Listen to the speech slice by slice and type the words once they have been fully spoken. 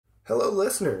Hello,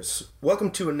 listeners.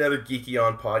 Welcome to another Geeky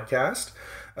On podcast.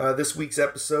 This week's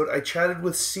episode, I chatted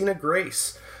with Sina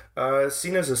Grace.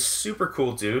 Sina's a super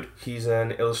cool dude. He's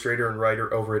an illustrator and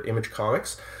writer over at Image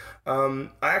Comics. I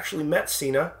actually met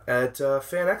Sina at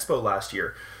Fan Expo last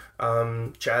year.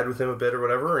 Chatted with him a bit or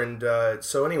whatever, and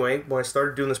so anyway, when I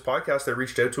started doing this podcast, I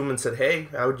reached out to him and said, hey,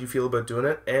 how would you feel about doing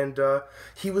it? And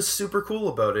he was super cool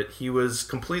about it. He was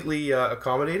completely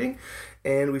accommodating,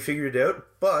 and we figured it out,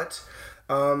 but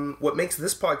what makes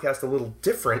this podcast a little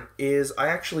different is I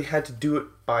actually had to do it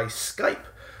by Skype.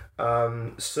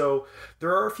 So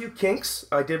there are a few kinks.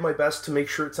 I did my best to make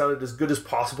sure it sounded as good as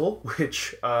possible,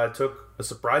 which took a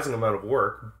surprising amount of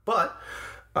work, but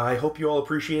I hope you all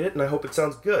appreciate it, and I hope it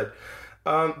sounds good.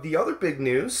 The other big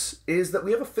news is that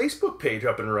we have a Facebook page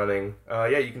up and running.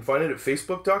 You can find it at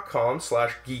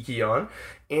facebook.com/geekyon,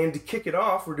 and to kick it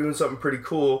off, we're doing something pretty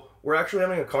cool. We're actually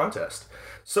having a contest.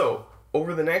 So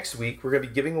over the next week, we're going to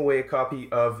be giving away a copy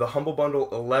of the Humble Bundle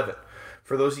 11.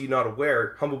 For those of you not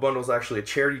aware, Humble Bundle is actually a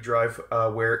charity drive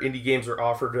where indie games are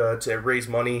offered to raise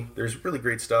money. There's really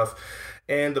great stuff.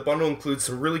 And the bundle includes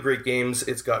some really great games.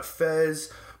 It's got Fez,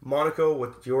 Monaco,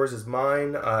 What's Yours Is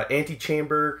Mine,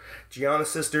 Antichamber, Gianna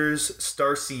Sisters,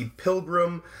 Starseed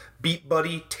Pilgrim, Beat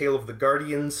Buddy, Tale of the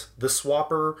Guardians, The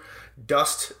Swapper,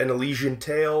 Dust, An Elysian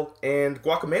Tale, and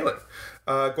Guacamelee.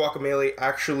 Guacamelee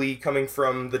actually coming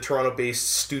from the Toronto-based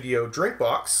studio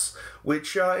Drinkbox,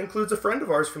 which includes a friend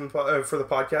of ours for the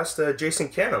podcast, Jason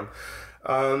Canham.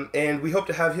 And we hope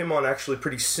to have him on actually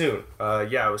pretty soon.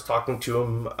 I was talking to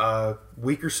him a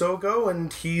week or so ago,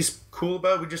 and he's cool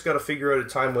about it. We just got to figure out a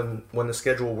time when the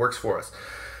schedule works for us.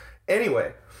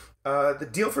 Anyway, the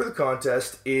deal for the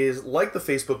contest is like the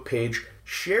Facebook page,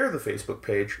 share the Facebook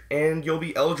page, and you'll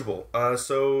be eligible.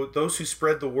 So those who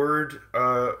spread the word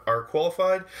are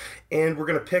qualified, and we're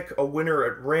going to pick a winner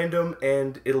at random,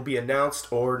 and it'll be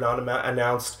announced or not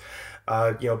announced,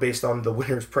 based on the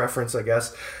winner's preference, I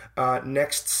guess,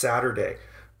 next Saturday.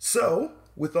 So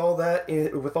with all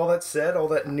that said, all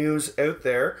that news out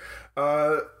there,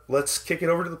 let's kick it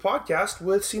over to the podcast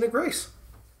with Sina Grace.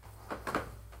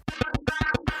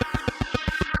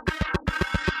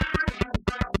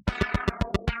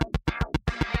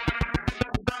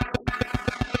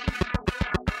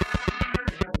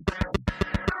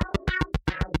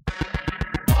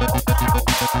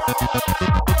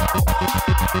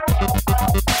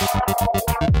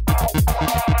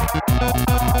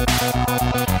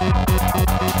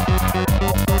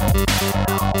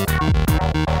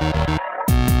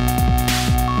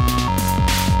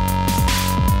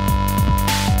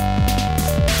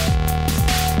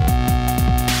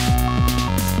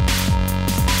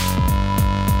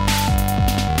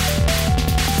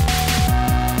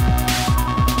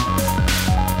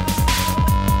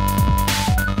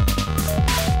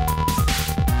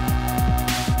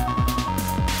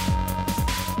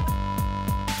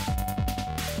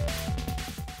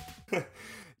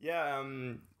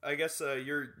 I guess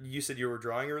you said you were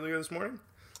drawing earlier this morning?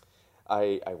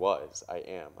 I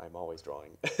am. I'm always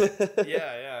drawing.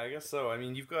 Yeah, I guess so. I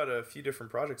mean, you've got a few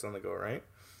different projects on the go, right?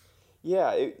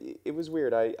 Yeah, it was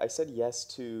weird. I said yes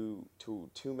to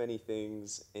too many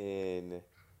things in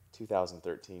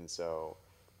 2013, so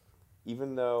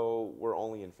even though we're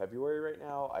only in February right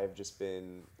now, I've just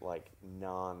been like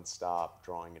non-stop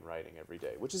drawing and writing every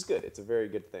day, which is good. It's a very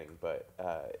good thing, but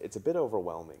it's a bit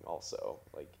overwhelming also.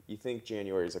 Like, you think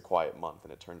January is a quiet month,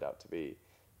 and it turned out to be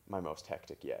my most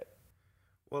hectic yet.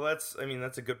 Well, that's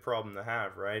a good problem to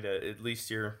have, right? At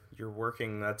least you're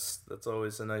working. That's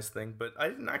always a nice thing. But I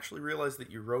didn't actually realize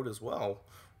that you wrote as well.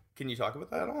 Can you talk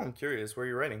about that at all? I'm curious. Where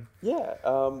you're writing? Yeah.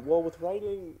 Well, with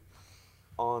writing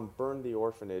on Burn the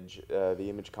Orphanage, the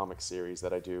Image Comics series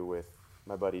that I do with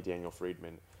my buddy Daniel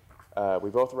Friedman, we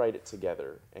both write it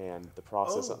together, and the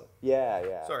process. Oh.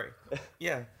 Yeah. Sorry.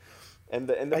 Yeah. And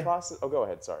the process. Oh, go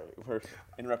ahead. Sorry, we're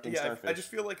interrupting. Yeah, Starfish. I just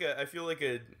feel like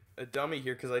a dummy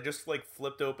here because I just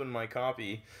flipped open my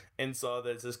copy and saw that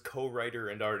it says co-writer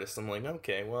and artist. I'm like,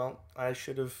 okay, well, I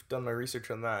should have done my research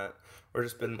on that, or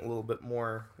just been a little bit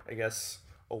more, I guess,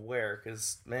 aware.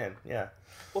 Because man, yeah.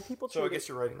 Well, people. So I guess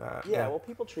you're writing that. Yeah. Well,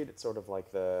 people treat it sort of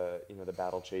like the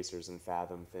Battle Chasers and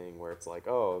Fathom thing, where it's like,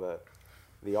 oh,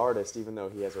 the artist, even though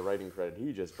he has a writing credit,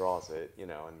 he just draws it,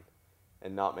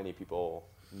 and not many people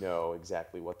know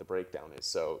exactly what the breakdown is.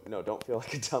 So no, don't feel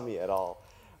like a dummy at all.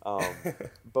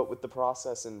 But with the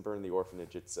process in Burn the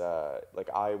Orphanage, it's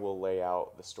I will lay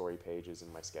out the story pages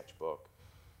in my sketchbook,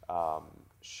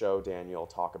 show Daniel,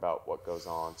 talk about what goes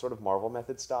on, sort of Marvel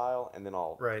method style, and then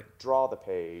I'll draw the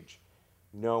page,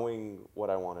 knowing what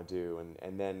I want to do,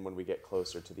 and then when we get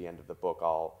closer to the end of the book,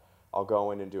 I'll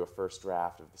go in and do a first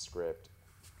draft of the script,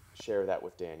 share that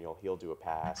with Daniel. He'll do a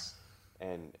pass,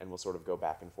 and we'll sort of go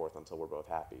back and forth until we're both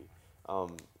happy.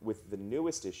 With the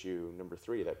newest issue, number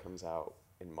 3, that comes out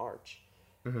in March,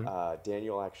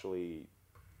 Daniel actually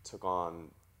took on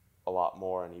a lot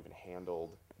more and even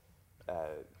handled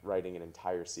writing an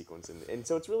entire sequence. And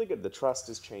so it's really good. The trust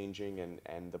is changing,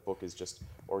 and the book is just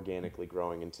organically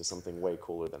growing into something way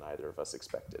cooler than either of us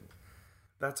expected.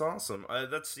 That's awesome.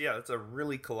 That's a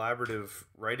really collaborative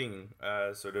writing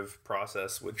sort of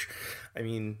process. Which, I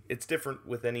mean, it's different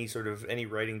with any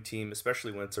writing team,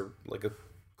 especially when it's a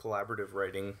collaborative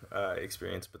writing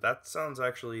experience. But that sounds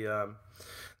actually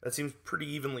that seems pretty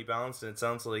evenly balanced, and it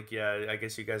sounds like I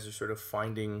guess you guys are sort of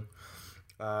finding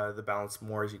the balance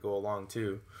more as you go along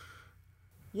too.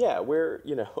 Yeah, we're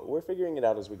figuring it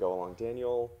out as we go along.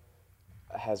 Daniel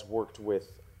has worked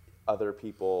with other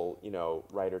people,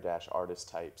 writer-artist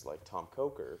types like Tom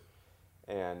Coker.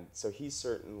 And so he's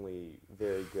certainly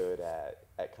very good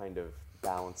at kind of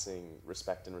balancing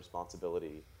respect and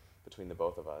responsibility between the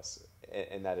both of us.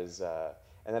 And that is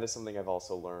something I've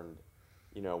also learned,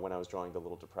 when I was drawing The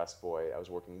Little Depressed Boy. I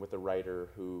was working with a writer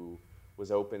who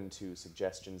was open to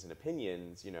suggestions and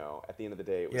opinions. At the end of the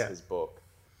day, it was his book.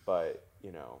 But,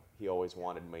 he always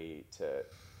wanted me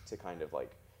to kind of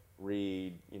like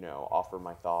read, offer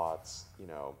my thoughts,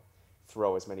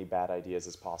 throw as many bad ideas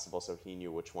as possible so he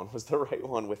knew which one was the right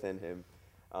one within him.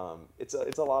 It's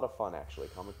a lot of fun, actually.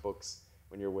 Comic books,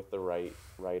 when you're with the right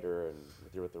writer and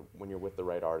when you're with the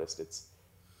right artist,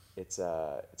 it's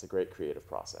a great creative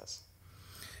process.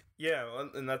 Yeah,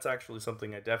 and that's actually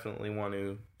something I definitely want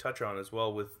to touch on as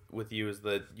well with you, is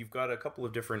that you've got a couple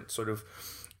of different sort of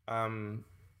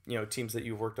teams that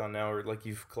you've worked on now, or like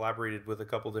you've collaborated with a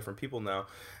couple different people now,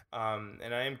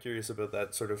 and I am curious about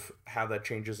that, sort of how that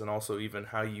changes, and also even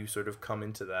how you sort of come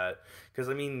into that, because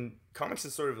I mean, comics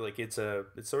is sort of like it's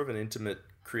sort of an intimate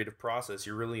creative process.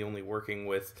 You're really only working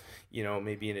with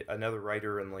maybe another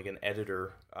writer and like an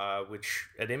editor, which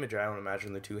at Image I don't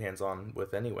imagine they're too hands-on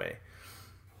with anyway.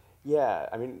 Yeah,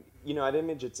 I mean, at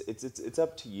Image it's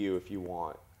up to you if you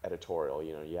want editorial.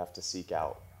 You have to seek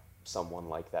out someone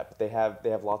like that, but they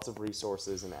have lots of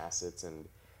resources and assets and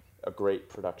a great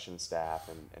production staff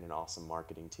and an awesome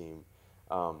marketing team,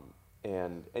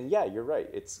 and yeah, you're right.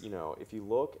 It's if you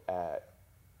look at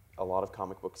a lot of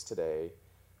comic books today,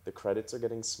 the credits are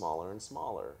getting smaller and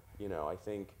smaller. I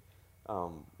think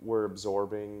we're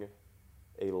absorbing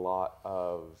a lot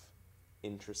of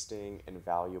interesting and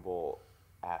valuable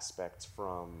aspects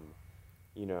from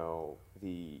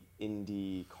the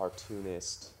indie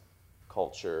cartoonist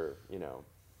culture,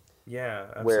 Yeah,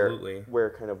 absolutely. where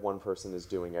kind of one person is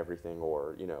doing everything,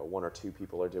 or one or two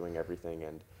people are doing everything,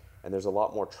 and there's a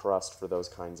lot more trust for those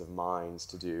kinds of minds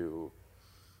to do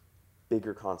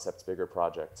bigger concepts, bigger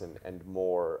projects, and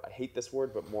more, I hate this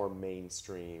word, but more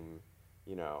mainstream,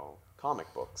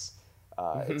 comic books.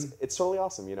 It's totally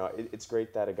awesome. It's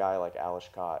great that a guy like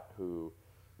Alish Kott, who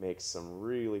makes some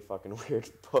really fucking weird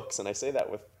books, and I say that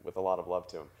with a lot of love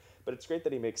to him, but it's great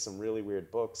that he makes some really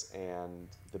weird books, and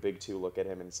the big two look at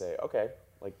him and say, okay,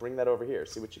 like, bring that over here,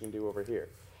 see what you can do over here.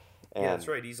 And yeah, that's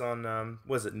right. He's on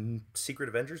was it Secret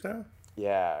Avengers now?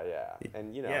 Yeah,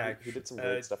 and he did some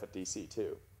great stuff at DC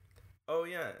too. Oh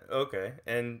yeah, okay.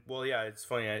 And well, yeah, it's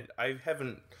funny. I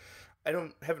haven't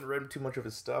read too much of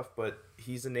his stuff, but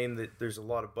he's a name that there's a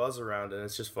lot of buzz around, and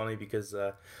it's just funny because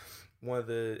I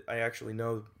actually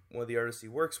know one of the artists he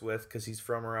works with, because he's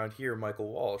from around here, Michael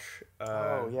Walsh.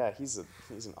 Oh yeah, he's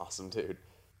an awesome dude.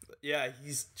 Yeah,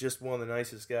 he's just one of the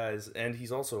nicest guys, and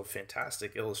he's also a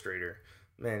fantastic illustrator.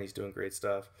 Man, he's doing great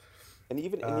stuff. And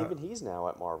even he's now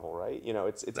at Marvel, right?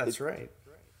 That's right.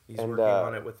 He's working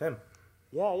on it with him.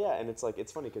 Yeah, and it's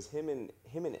funny because him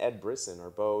and Ed Brisson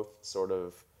are both sort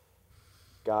of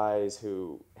guys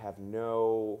who have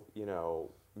no,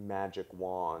 magic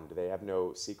wand. They have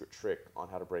no secret trick on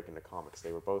how to break into comics.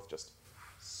 They were both just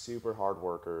super hard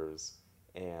workers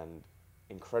and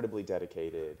incredibly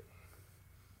dedicated,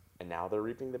 and now they're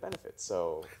reaping the benefits.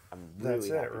 So I'm really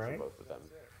happy for both of them.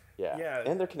 Yeah,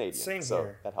 and they're Canadian, so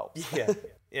here. That helps.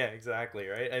 Yeah, exactly,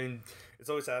 right? I mean, it's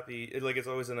always it's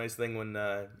always a nice thing when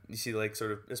you see, like,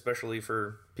 sort of, especially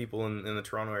for people in the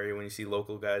Toronto area, when you see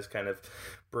local guys kind of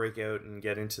break out and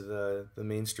get into the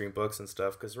mainstream books and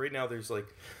stuff. Because right now there's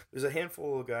a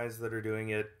handful of guys that are doing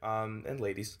it, and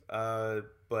ladies,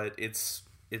 but it's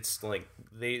like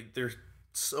they're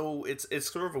so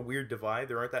it's sort of a weird divide.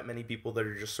 There aren't that many people that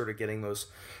are just sort of getting those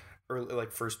early,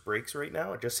 like, first breaks right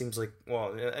now. It just seems like,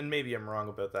 well, and maybe I'm wrong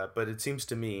about that, but it seems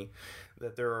to me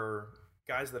that there are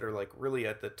guys that are, like, really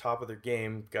at the top of their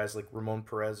game, guys like Ramon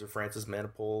Perez or Francis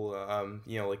Manapul,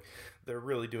 like, they're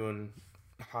really doing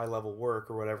high level work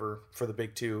or whatever for the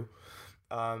big two.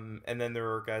 And then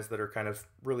there are guys that are kind of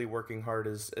really working hard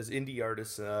as indie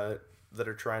artists that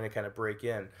are trying to kind of break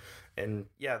in. And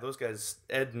yeah, those guys,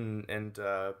 Ed and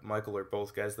Michael, are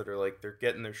both guys that are like, they're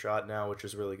getting their shot now, which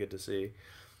is really good to see.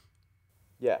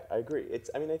 Yeah, I agree.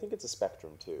 I mean, I think it's a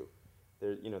spectrum too.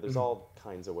 There's all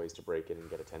kinds of ways to break in and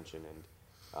get attention, and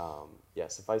yeah,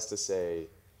 suffice to say,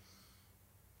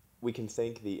 we can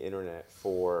thank the internet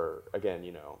for, again,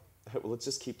 let's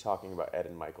just keep talking about Ed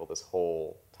and Michael this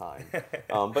whole time.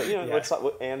 But Yeah. let's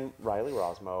talk, and Riley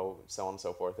Rosmo, so on and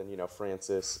so forth, and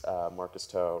Francis, Marcus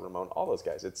Toe, Ramon, all those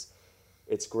guys.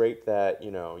 It's great that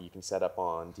you can set up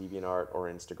on DeviantArt or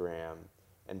Instagram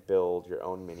and build your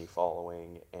own mini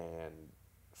following and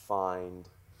find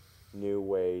new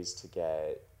ways to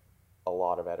get a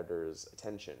lot of editors'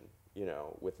 attention,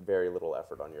 with very little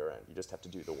effort on your end. You just have to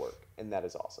do the work, and that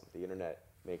is awesome. The internet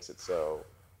makes it so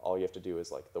all you have to do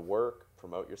is like the work,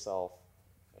 promote yourself,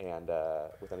 and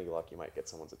with any luck, you might get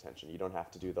someone's attention. You don't have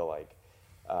to do the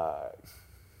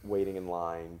waiting in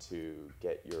line to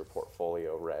get your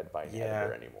portfolio read by an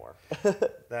editor anymore.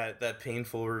 That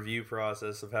painful review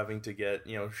process of having to get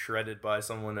shredded by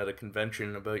someone at a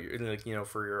convention about your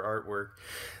for your artwork.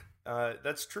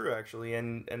 That's true, actually,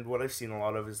 and what I've seen a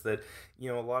lot of is that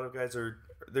a lot of guys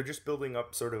they're just building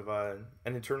up sort of an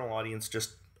internal audience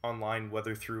just online,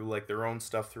 whether through like their own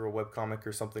stuff through a webcomic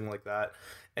or something like that,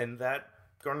 and that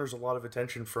garners a lot of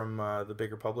attention from the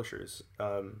bigger publishers.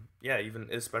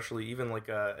 Even like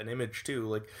an Image too.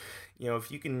 Like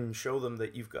if you can show them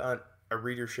that you've got a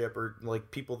readership or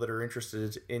like people that are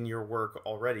interested in your work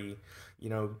already,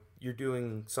 you're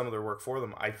doing some of their work for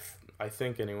them. I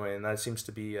think anyway, and that seems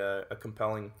to be a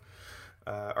compelling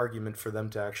argument for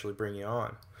them to actually bring you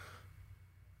on.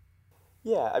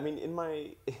 Yeah, I mean, in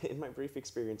my brief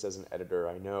experience as an editor,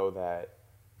 I know that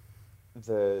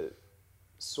the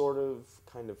sort of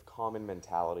kind of common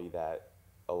mentality that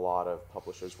a lot of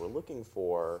publishers were looking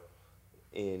for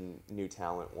in new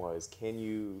talent was, can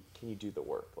you do the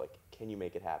work? Like, can you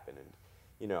make it happen?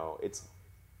 And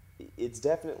it's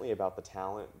definitely about the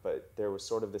talent, but there was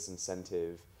sort of this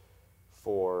incentive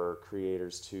for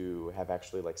creators to have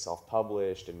actually like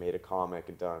self-published and made a comic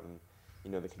and done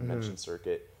the convention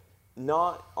circuit,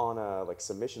 not on a like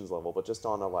submissions level, but just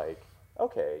on a like,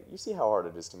 okay, you see how hard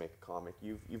it is to make a comic.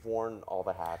 You've worn all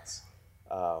the hats.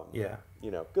 Yeah.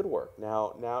 Good work.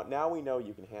 Now we know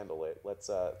you can handle it. Let's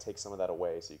take some of that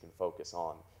away so you can focus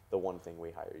on the one thing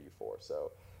we hire you for.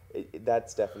 So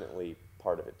that's definitely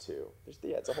part of it too.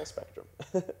 It's a whole spectrum.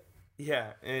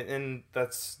 Yeah, and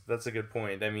that's a good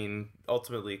point. I mean,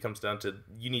 ultimately, it comes down to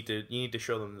you need to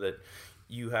show them that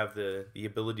you have the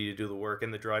ability to do the work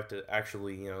and the drive to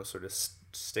actually sort of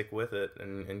stick with it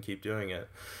and keep doing it.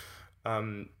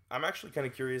 I'm actually kind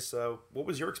of curious. What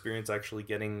was your experience actually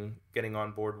getting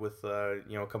on board with a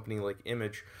company like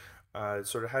Image?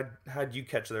 Sort of how'd you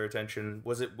catch their attention?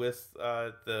 Was it with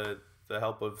the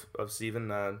help of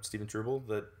Steven Struble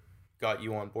that got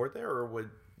you on board there,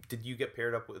 or did you get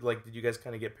paired up with, like, did you guys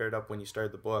kind of get paired up when you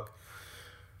started the book?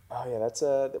 Oh yeah,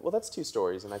 that's two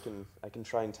stories, and I can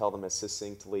try and tell them as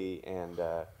succinctly and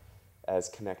as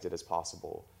connected as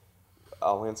possible.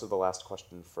 I'll answer the last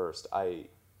question first. I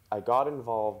got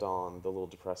involved on The Little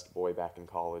Depressed Boy back in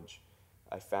college.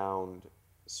 I found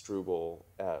Struble,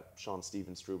 Sean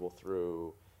Steven Struble,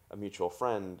 through a mutual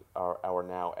friend, our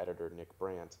now editor Nick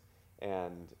Brandt,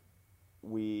 and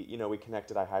we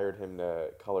connected. I hired him to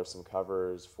color some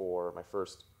covers for my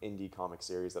first indie comic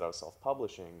series that I was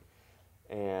self-publishing,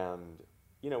 and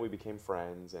we became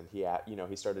friends. And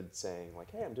he started saying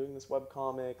like, "Hey, I'm doing this web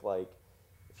comic. Like,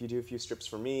 if you do a few strips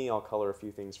for me, I'll color a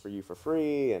few things for you for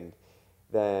free." And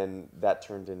then that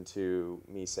turned into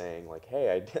me saying like,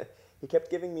 "Hey, he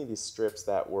kept giving me these strips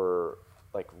that were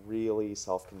like really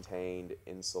self-contained,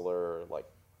 insular, like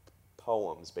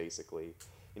poems, basically,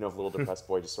 of a little depressed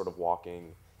boy just sort of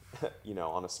walking,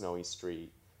 on a snowy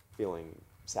street, feeling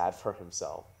sad for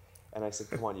himself." And I said,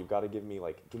 "Come on, you've got to give me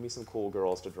some cool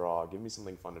girls to draw. Give me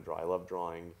something fun to draw. I love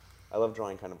drawing.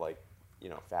 Kind of like,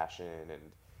 fashion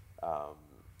and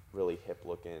really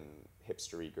hip-looking,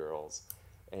 hipstery girls."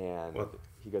 And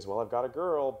he goes, "Well, I've got a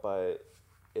girl, but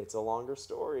it's a longer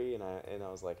story." And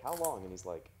I was like, "How long?" And he's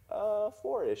like,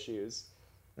 4 issues."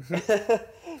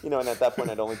 And at that point,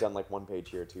 I'd only done like 1 page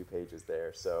here, 2 pages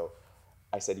there. So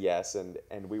I said yes,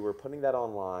 and we were putting that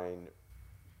online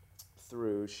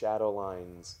through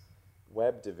Shadowline's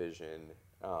web division,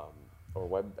 or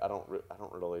web. I don't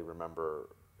really remember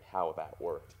how that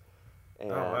worked. And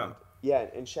Wow. yeah,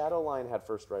 and Shadowline had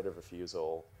first right of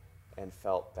refusal, and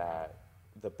felt that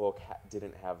the book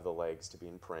didn't have the legs to be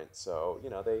in print. So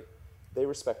they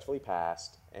respectfully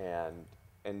passed, and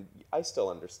I still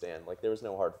understand. Like, there was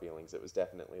no hard feelings. It was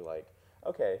definitely like,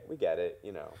 okay, we get it.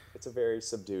 You know, it's a very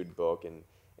subdued book, and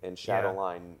Yeah.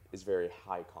 Shadowline is very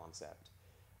high concept.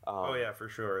 Oh yeah, for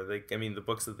sure. I mean, the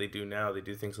books that they do now, they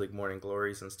do things like Morning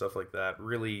Glories and stuff like that.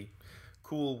 Really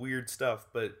cool, weird stuff.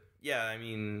 But yeah, I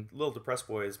mean, Little Depressed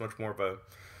Boy is much more of a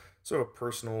sort of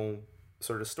personal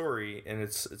sort of story, and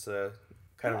it's a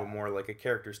kind of a Yeah, more like a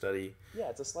character study. yeah,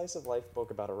 it's a slice of life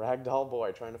book about a ragdoll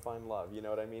boy trying to find love. You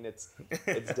know what I mean? It's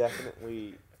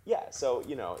definitely, yeah. So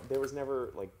you know, there was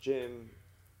never like Jim.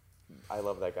 I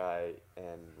love that guy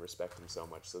and respect him so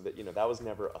much. So that, you know, that was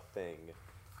never a thing.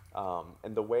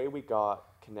 And the way we got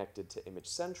connected to Image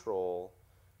Central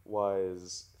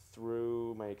was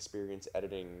through my experience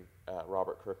editing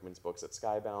Robert Kirkman's books at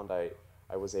Skybound.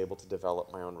 I was able to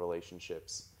develop my own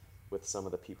relationships with some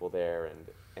of the people there,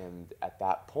 and at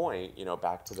that point, you know,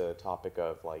 back to the topic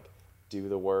of like do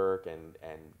the work and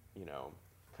you know,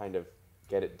 kind of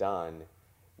get it done.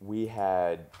 We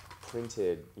had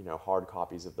printed, you know, hard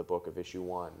copies of the book of issue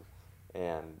 1,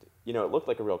 and you know, it looked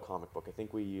like a real comic book. I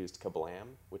think we used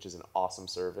Kablam, which is an awesome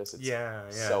service. It's Yeah,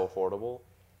 yeah. so affordable.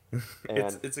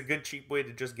 And It's a good cheap way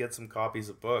to just get some copies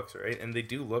of books, right? And they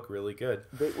do look really good.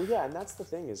 well, yeah, and that's the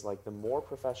thing is like the more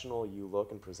professional you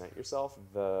look and present yourself,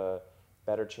 the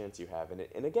better chance you have.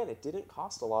 And again, it didn't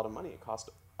cost a lot of money. It cost,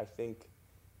 I think,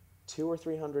 $200 or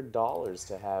 $300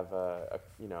 to have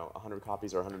you know, 100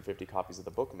 copies or 150 copies of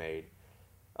the book made.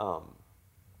 Um,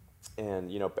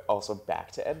 and you know, also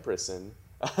back to Ed Brisson.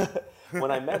 When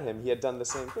I met him, he had done the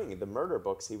same thing. The murder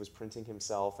books he was printing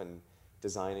himself and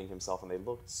designing himself, and they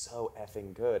looked so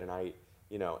effing good. And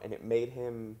you know, and it made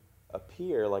him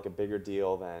appear like a bigger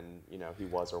deal than, you know, he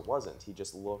was or wasn't. He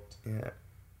just looked Yeah.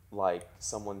 like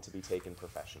someone to be taken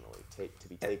professionally, to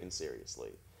be taken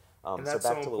seriously. And So that's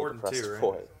back so to Little important Depressed too,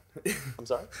 Boy. right? I'm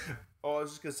sorry. Oh, I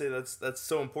was just gonna say that's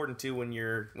so important too when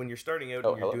you're starting out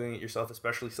Oh, and you're hello. doing it yourself,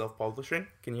 especially self-publishing.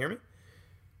 Can you hear me?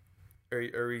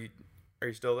 Are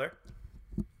you still there?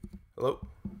 Hello.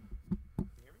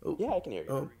 Oh, Yeah, I can hear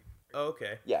you. oh,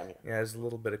 okay. Yeah, I'm here. Yeah, there's a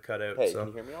little bit of cutout. Hey, So can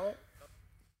you hear me all right?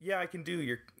 yeah, I can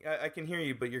do. I can hear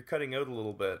you, but you're cutting out a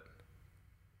little bit.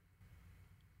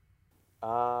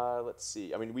 Let's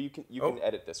see. I mean, you Oh, can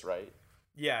edit this, right?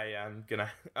 yeah, yeah. I'm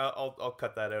gonna. I'll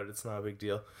cut that out. It's not a big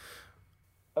deal.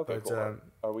 Okay, But cool.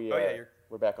 Are we? oh yeah, you're.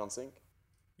 We're back on sync.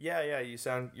 Yeah, yeah.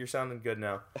 You're sounding good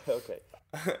now. Okay.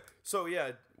 So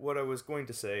yeah, what I was going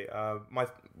to say,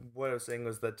 what I was saying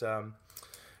was that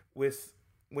with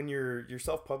when you're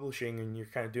self-publishing and you're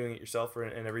kind of doing it yourself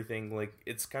and everything, like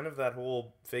it's kind of that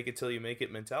whole fake it till you make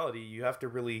it mentality. You have to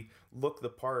really look the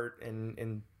part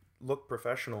and look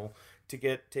professional to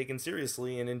get taken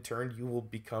seriously, and in turn you will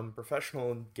become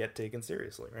professional and get taken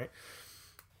seriously, right?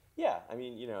 Yeah, I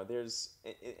mean, you know, there's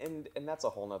and that's a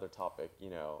whole nother topic, you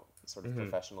know, sort of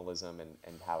professionalism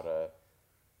and how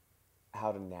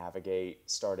to navigate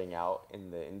starting out in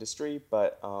the industry.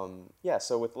 But yeah,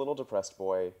 so with Little Depressed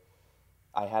Boy,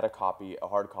 I had a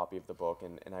hard copy of the book,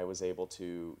 and I was able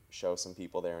to show some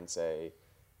people there and say,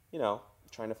 you know,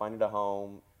 trying to find it a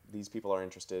home. These people are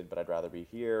interested, but I'd rather be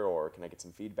here, or can I get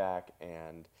some feedback?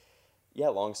 And yeah,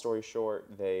 long story short,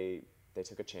 they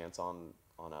took a chance on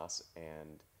us,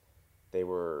 and they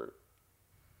were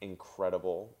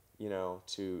incredible, you know,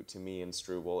 to me and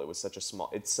Struble. It's such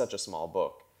a small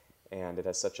book, and it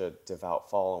has such a devout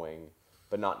following,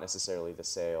 but not necessarily the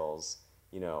sales,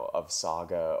 you know, of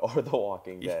Saga or The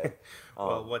Walking Dead.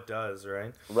 Well, what does,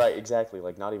 right? Right, exactly.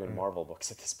 Like not even Marvel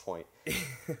books at this point.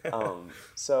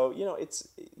 So you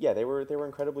know, they were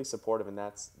incredibly supportive, and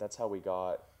that's how we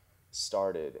got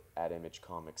started at Image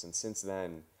Comics. And since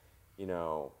then, you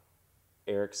know,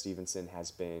 Eric Stevenson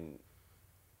has been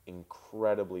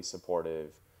incredibly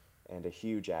supportive and a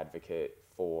huge advocate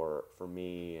for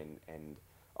me and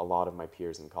a lot of my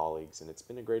peers and colleagues, and it's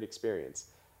been a great experience.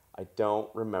 I don't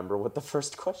remember what the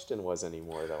first question was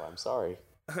anymore, though. I'm sorry.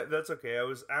 That's okay. I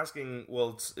was asking.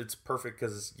 Well, it's perfect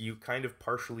because you kind of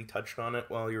partially touched on it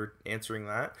while you were answering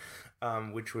that,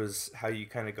 which was how you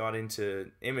kind of got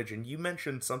into Image, and you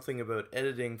mentioned something about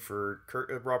editing for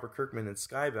Robert Kirkman and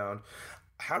Skybound.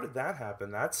 How did that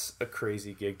happen? That's a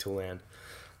crazy gig to land.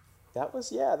 I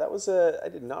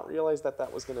did not realize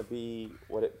that was going to be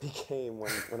what it became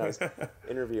when I was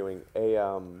interviewing.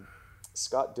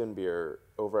 Scott Dunbier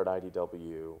over at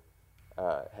IDW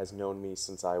has known me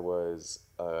since I was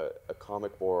a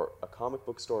comic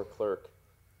book store clerk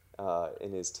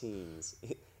in his teens,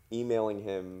 emailing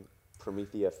him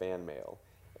Promethea fan mail,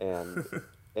 and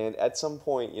and at some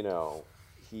point, you know,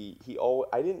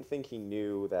 I didn't think he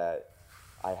knew that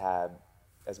I had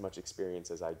as much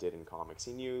experience as I did in comics.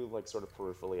 He knew, like, sort of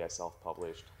peripherally I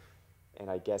self-published, and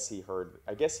I guess he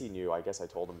knew, I guess I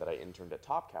told him that I interned at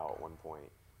Top Cow at one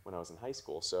point when I was in high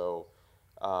school. So,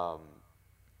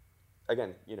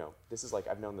 again, this is like,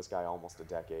 I've known this guy almost a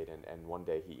decade, and one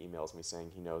day he emails me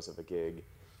saying he knows of a gig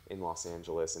in Los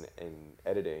Angeles in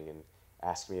editing, and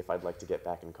asked me if I'd like to get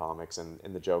back in comics, and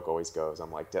the joke always goes,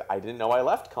 I'm like, I didn't know I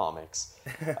left comics.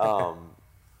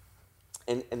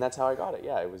 And that's how I got it.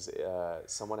 Yeah, it was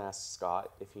someone asked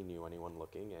Scott if he knew anyone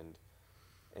looking,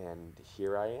 and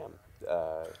here I am.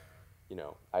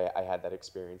 I had that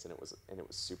experience, and it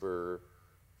was super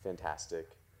fantastic,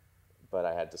 but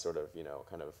I had to sort of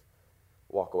kind of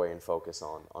walk away and focus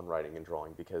on writing and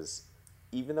drawing, because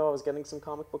even though I was getting some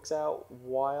comic books out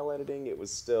while editing, it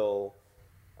was still,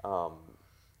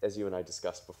 as you and I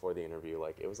discussed before the interview,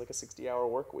 like, it was like a 60-hour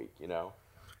work week,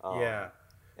 Yeah.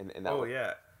 And that Oh, was,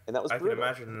 yeah. and that was I can brutal.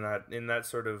 imagine in that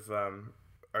sort of,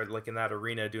 or like in that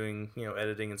arena doing,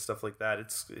 editing and stuff like that,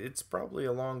 it's probably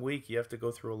a long week. You have to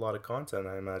go through a lot of content,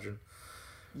 I imagine.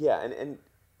 Yeah,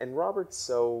 and Robert's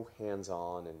so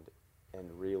hands-on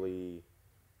and really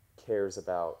cares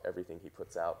about everything he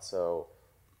puts out. So,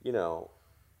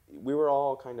 we were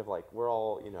all kind of like, we're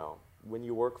all, when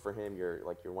you work for him, you're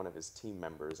one of his team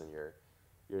members, and you're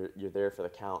there for the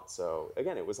count. So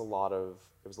again, it was a lot of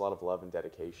love and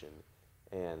dedication,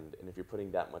 and if you're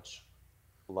putting that much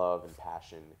love and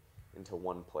passion into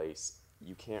one place,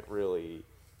 you can't really,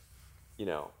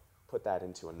 put that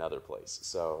into another place.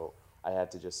 So I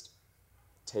had to just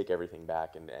take everything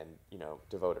back and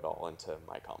devote it all into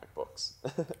my comic books.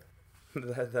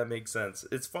 That makes sense.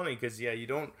 It's funny because you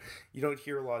don't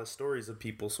hear a lot of stories of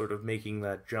people sort of making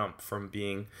that jump from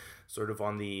being sort of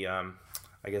on the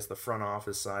I guess the front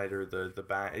office side, or the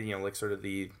back, like sort of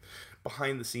the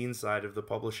behind the scenes side of the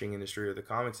publishing industry or the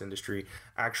comics industry,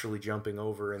 actually jumping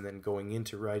over and then going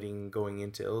into writing, going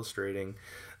into illustrating.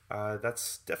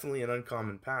 That's definitely an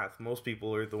uncommon path. Most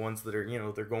people are the ones that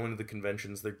are, they're going to the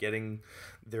conventions, they're getting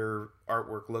their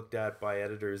artwork looked at by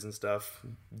editors and stuff.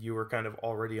 You were kind of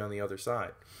already on the other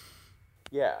side.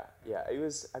 Yeah. It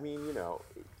was, I mean,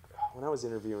 when I was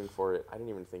interviewing for it, I didn't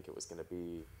even think it was going to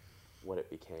be what it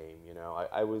became.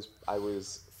 I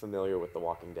was familiar with The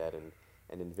Walking Dead and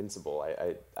Invincible.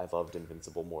 I loved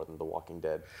Invincible more than The Walking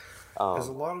Dead. There's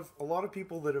a lot of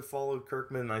people that have followed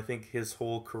Kirkman. I think his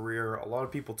whole career, a lot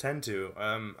of people tend to.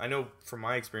 I know from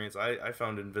my experience, I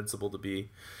found Invincible to be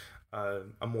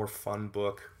a more fun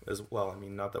book as well. I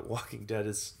mean, not that Walking Dead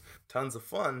is tons of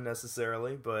fun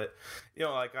necessarily, but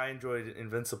like, I enjoyed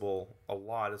Invincible a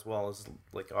lot, as well as,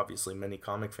 like, obviously many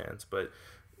comic fans. But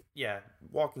yeah,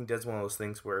 Walking Dead's one of those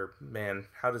things where, man,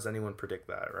 how does anyone predict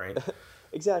that, right?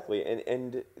 Exactly,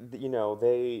 and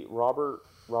Robert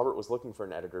was looking for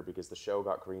an editor because the show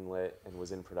got greenlit and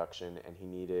was in production, and he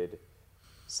needed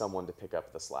someone to pick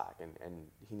up the slack, and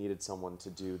he needed someone to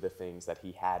do the things that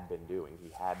he had been doing. He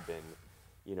had been,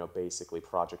 basically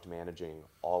project managing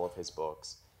all of his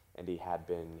books, and he had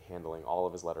been handling all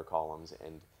of his letter columns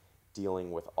and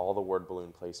dealing with all the word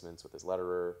balloon placements with his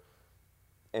letterer.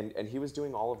 And he was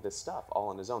doing all of this stuff all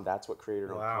on his own. That's what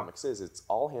creator-owned comics is. It's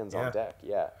all hands on deck,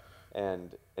 yeah.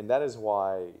 And that is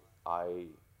why I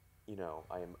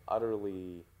am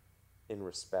utterly in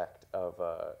respect of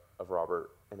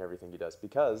Robert and everything he does,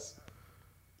 because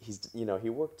he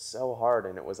worked so hard,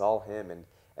 and it was all him.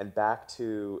 And back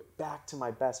to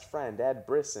my best friend Ed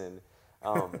Brisson,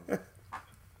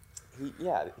 he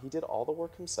did all the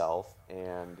work himself,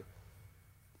 and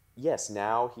yes,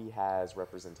 now he has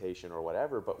representation or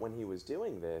whatever, but when he was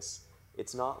doing this,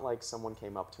 it's not like someone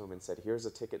came up to him and said, here's a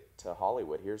ticket to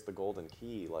Hollywood, here's the golden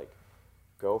key, like,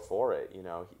 go for it.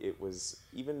 It was,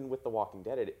 even with The Walking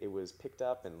Dead, it was picked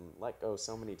up and let go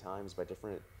so many times by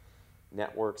different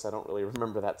networks. I don't really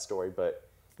remember that story, but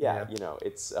yeah.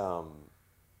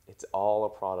 It's all a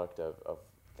product of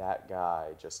that guy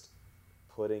just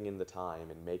putting in the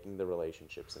time and making the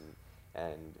relationships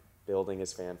and building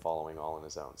his fan following all on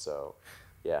his own. So,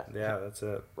 yeah. Yeah, that's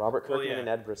it. Robert Kirkman and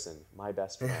Ed Brisson, my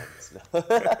best friends.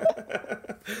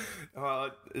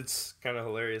 It's kind of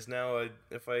hilarious. Now,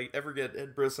 if I ever get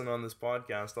Ed Brisson on this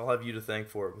podcast, I'll have you to thank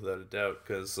for it without a doubt,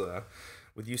 because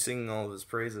with you singing all of his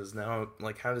praises, now,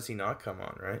 like, how does he not come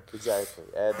on, right? Exactly.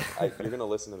 Ed, you're going to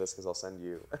listen to this because I'll send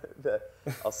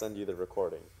you the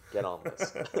recording. Get on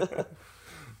this.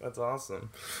 That's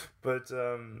awesome. But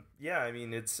yeah, I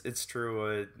mean, it's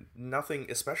true. Nothing,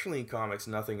 especially in comics,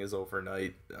 nothing is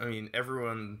overnight. I mean,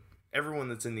 everyone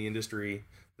that's in the industry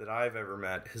that I've ever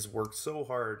met has worked so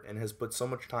hard and has put so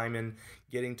much time in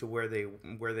getting to where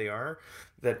they are,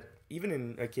 that even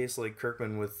in a case like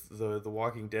Kirkman with the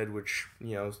Walking Dead, which,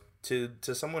 you know,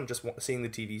 to someone just seeing the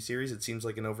TV series, it seems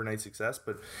like an overnight success.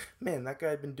 But man, that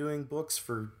guy had been doing books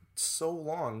for so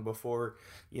long before,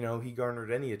 you know, he garnered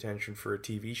any attention for a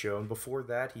TV show. And before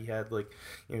that, he had, like,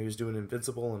 you know, he was doing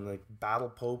Invincible and like Battle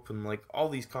Pope and like all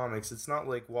these comics. It's not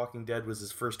like Walking Dead was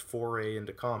his first foray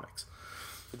into comics.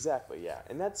 Exactly, yeah.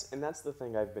 And that's the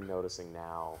thing I've been noticing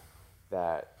now,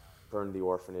 that Burn the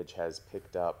Orphanage has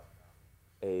picked up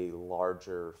a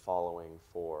larger following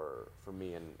for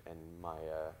me and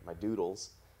my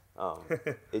doodles.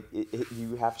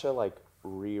 You have to like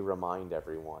remind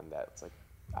everyone that it's like,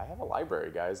 I have a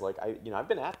library, guys. Like, I've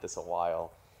been at this a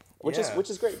while, which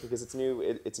is great because it's new.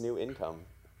 It's new income,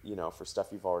 you know, for stuff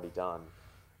you've already done.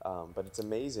 But it's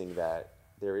amazing that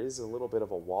there is a little bit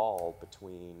of a wall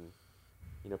between,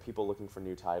 you know, people looking for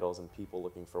new titles and people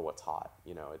looking for what's hot.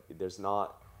 You know, there's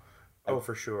not. Oh,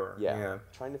 for sure. Yeah.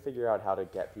 Trying to figure out how to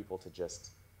get people to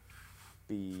just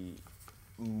be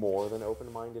more than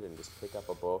open-minded and just pick up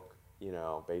a book, you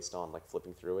know, based on like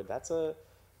flipping through it. That's a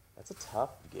tough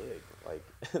gig. Like,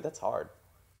 that's hard.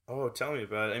 Oh, tell me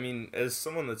about it. I mean, as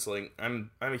someone that's like,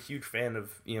 I'm a huge fan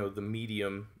of, you know, the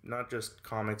medium, not just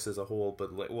comics as a whole,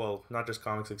 but like, well, not just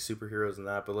comics like superheroes and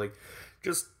that, but like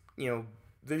just, you know,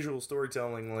 visual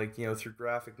storytelling, like, you know, through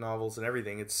graphic novels and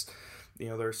everything. It's, you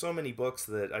know, there are so many books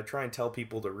that I try and tell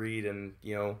people to read, and,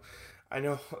 you know, I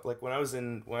know, like, when I was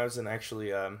in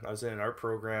actually, I was in an art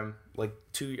program like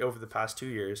over the past 2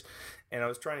 years, and I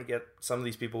was trying to get some of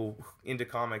these people into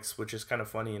comics, which is kind of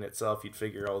funny in itself. You'd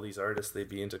figure all these artists, they'd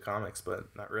be into comics, but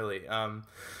not really.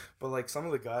 But like some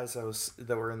of the guys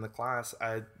that were in the class,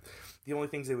 the only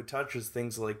things they would touch is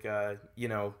things like, you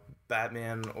know,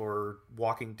 Batman or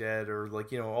Walking Dead, or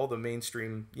like, you know, all the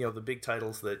mainstream, you know, the big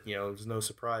titles that, you know, there's no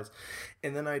surprise.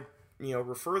 And then I'd, you know,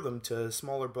 refer them to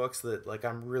smaller books that, like,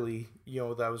 I'm really, you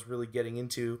know, that I was really getting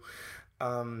into.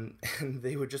 And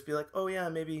they would just be like, oh yeah,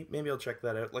 maybe I'll check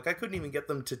that out. Like, I couldn't even get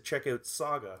them to check out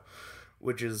Saga,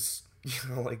 which is, you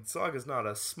know, like, Saga's not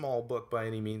a small book by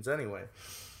any means anyway.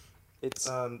 It's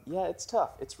it's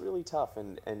tough. It's really tough,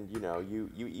 and you know, you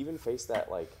even face that,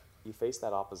 like, you face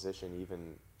that opposition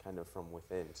even kind of from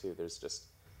within too. There's just,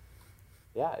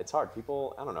 yeah, it's hard.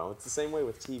 People, I don't know. It's the same way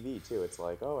with TV too. It's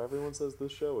like, oh, everyone says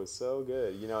this show is so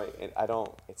good, you know. And I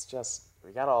don't. It's just,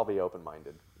 we gotta all be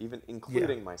open-minded, even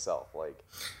including myself. Like,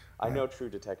 I know True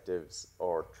Detectives,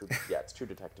 it's True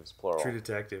Detectives plural. True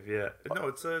Detective, yeah. No,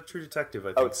 it's a True Detective, I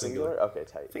think. Oh, it's singular? Okay,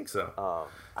 tight. I think so.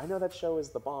 I know that show is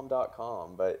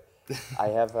thebomb.com, but I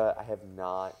have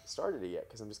not started it yet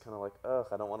because I'm just kind of like, ugh,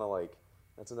 I don't want to, like,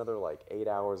 that's another like 8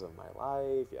 hours of my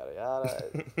life, yada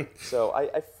yada. So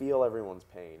I feel everyone's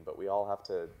pain, but we all have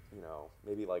to, you know,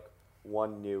 maybe like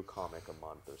one new comic a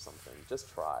month or something.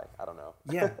 Just try. I don't know.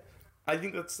 Yeah, I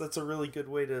think that's a really good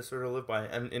way to sort of live by,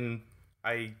 and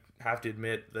I have to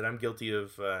admit that I'm guilty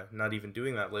of not even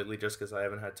doing that lately, just because I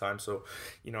haven't had time. So,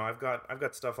 you know, I've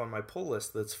got stuff on my pull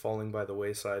list that's falling by the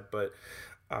wayside, but.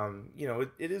 You know,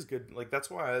 it is good. Like, that's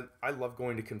why I love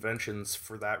going to conventions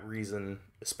for that reason,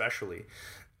 especially.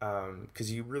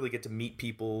 Because you really get to meet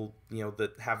people, you know,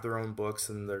 that have their own books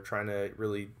and they're trying to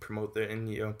really promote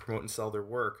and sell their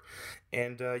work.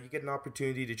 And you get an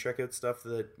opportunity to check out stuff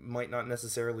that might not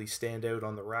necessarily stand out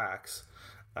on the racks,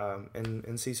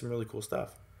 and see some really cool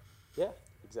stuff. Yeah,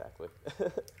 exactly.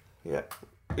 Yeah.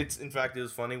 In fact, it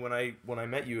was funny when I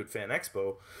met you at Fan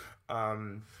Expo.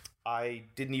 I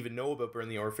didn't even know about Burn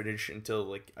the Orphanage until,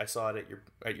 like, I saw it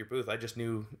at your booth. I just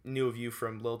knew of you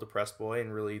from Little Depressed Boy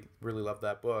and really loved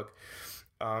that book.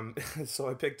 So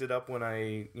I picked it up when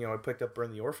I picked up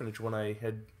Burn the Orphanage when I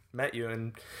had met you,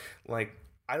 and, like,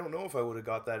 I don't know if I would have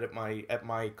got that at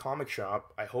my comic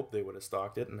shop. I hope they would have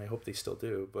stocked it, and I hope they still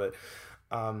do. But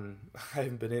I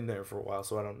haven't been in there for a while,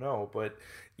 so I don't know. But,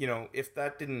 you know, if I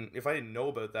didn't know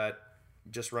about that,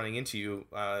 just running into you,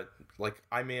 like,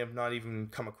 I may have not even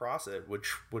come across it,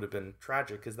 which would have been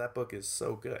tragic because that book is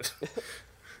so good.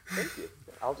 Thank you.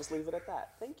 I'll just leave it at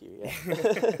that. Thank you.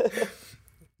 Yeah.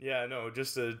 Yeah, no,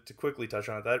 just to quickly touch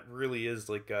on it, that really is,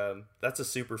 like, that's a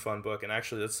super fun book, and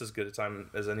actually that's as good a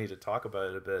time as any to talk about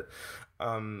it a bit.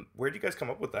 Where did you guys come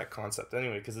up with that concept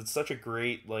anyway? Because it's such a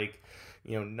great, like,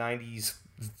 you know, 90s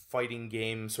fighting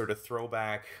game sort of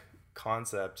throwback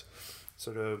concept.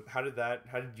 Sort of, how did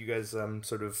you guys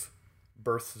sort of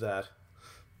birth that?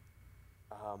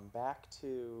 Back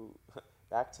to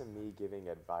me giving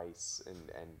advice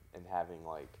and having,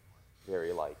 like,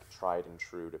 very, like, tried and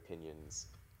true opinions.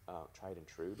 Tried and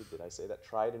true? Did I say that?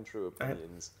 Tried and true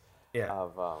opinions yeah.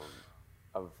 of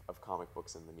comic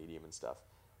books and the medium and stuff.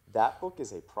 that book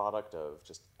is a product of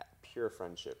just pure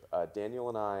friendship. Daniel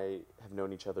and I have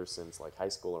known each other since like high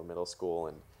school or middle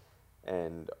school,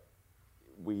 and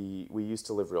we used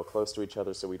to live real close to each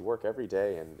other, so we'd work every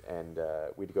day, and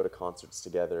we'd go to concerts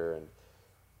together and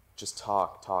just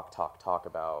talk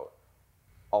about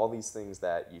all these things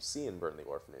that you see in Burn the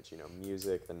Orphanage. You know,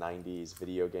 music, the '90s,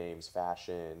 video games,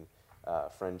 fashion,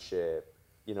 friendship.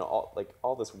 You know,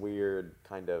 all this weird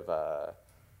kind of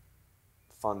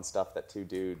fun stuff that two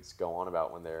dudes go on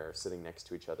about when they're sitting next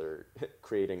to each other,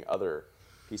 creating other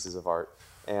pieces of art.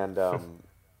 And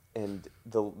and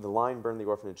the line "Burn the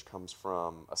Orphanage" comes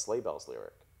from a Sleigh Bells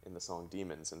lyric in the song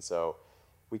 "Demons," and so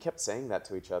we kept saying that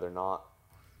to each other, not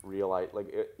realize like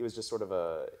it was just sort of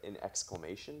an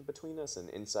exclamation between us, an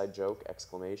inside joke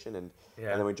exclamation, and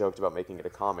then we joked about making it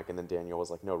a comic, and then Daniel was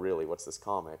like, "No, really, what's this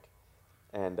comic?"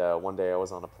 And one day I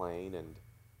was on a plane and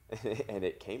and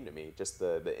it came to me, just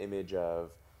the image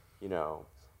of, you know,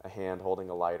 a hand holding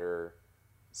a lighter,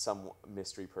 some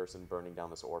mystery person burning down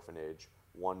this orphanage,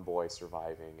 one boy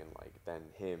surviving, and like then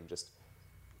him just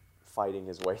fighting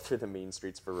his way through the mean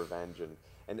streets for revenge, and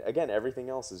again everything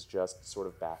else is just sort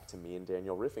of back to me and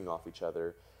Daniel riffing off each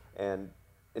other, and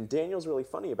Daniel's really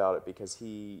funny about it because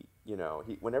he, you know,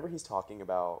 whenever he's talking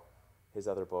about his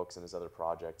other books and his other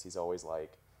projects, he's always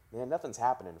like, "Man, nothing's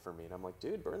happening for me," and I'm like,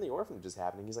 "Dude, Burn the Orphanage is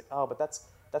happening." He's like, "Oh, but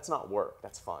that's not work,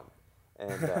 that's fun,"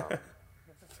 and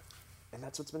and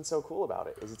that's what's been so cool about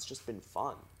it, is it's just been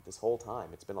fun this whole time.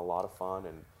 It's been a lot of fun,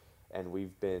 and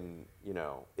we've been, you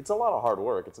know, it's a lot of hard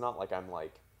work. It's not like I'm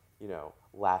like, you know,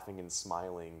 laughing and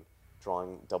smiling,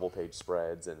 drawing double page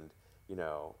spreads and, you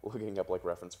know, looking up like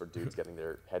reference for dudes getting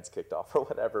their heads kicked off or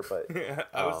whatever. But yeah,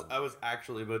 I was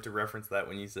actually about to reference that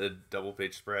when you said double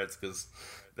page spreads, because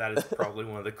that is probably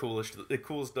one of the coolest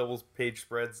double page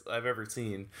spreads I've ever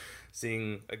seen.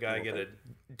 Seeing a guy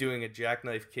doing a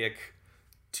jackknife kick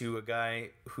to a guy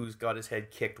who's got his head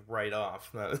kicked right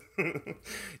off.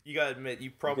 You gotta admit,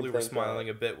 you probably were smiling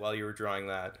a bit while you were drawing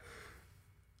that.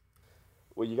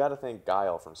 Well, you got to thank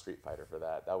Guile from Street Fighter for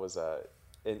that. That was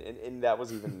and that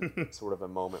was even sort of a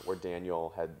moment where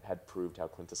Daniel had proved how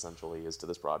quintessential he is to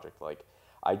this project. Like,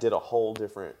 I did a whole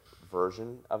different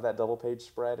version of that double page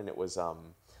spread, and it was a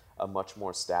much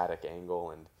more static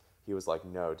angle, and he was like,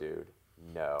 "No, dude,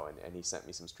 no," and he sent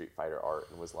me some Street Fighter art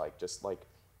and was like, "Just like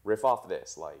riff off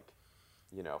this, like,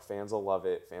 you know, fans will love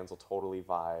it, fans will totally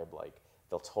vibe, like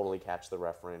they'll totally catch the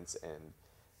reference," and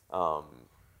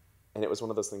it was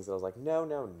one of those things that I was like, "No,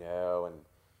 no, no,"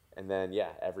 and then yeah,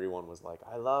 everyone was like,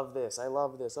 I love this,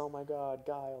 oh my god,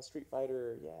 Guile, Street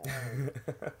Fighter,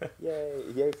 yeah,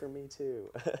 yay for me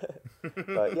too."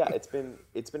 But yeah, it's been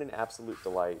an absolute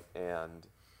delight, and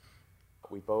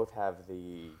we both have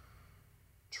the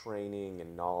training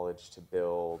and knowledge to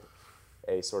build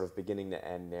a sort of beginning to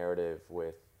end narrative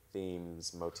with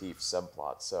themes, motifs,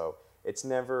 subplots. So it's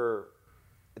never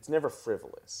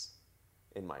frivolous,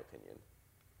 in my opinion.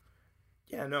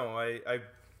 Yeah, no, I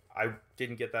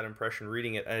didn't get that impression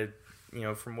reading it. You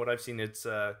know, from what I've seen, it's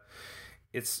kind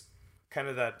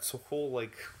of that whole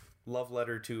like love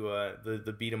letter to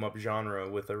the beat 'em up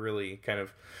genre, with a really kind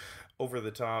of over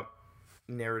the top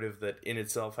narrative that in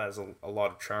itself has a lot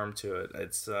of charm to it.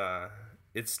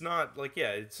 It's not like,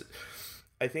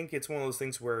 I think it's one of those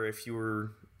things where if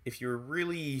you're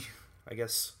really, I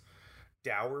guess,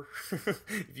 dour,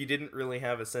 if you didn't really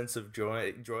have a sense of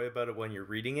joy about it when you're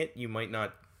reading it, you might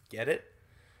not get it.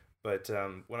 But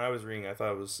when I was reading, I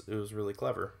thought it was really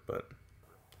clever. But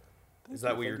is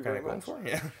that what you're kind of going for?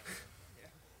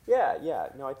 Yeah. Yeah.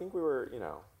 No, I think we were, you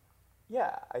know,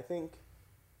 yeah, I think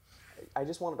I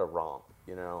just wanted to romp,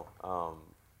 you know.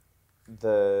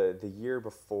 The year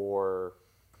before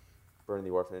Burn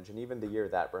the Orphanage, and even the year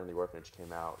that Burn the Orphanage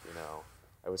came out, you know,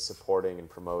 I was supporting and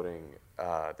promoting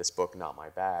this book, Not My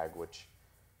Bag, which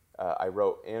I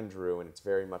wrote and drew, and it's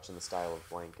very much in the style of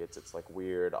Blankets. It's like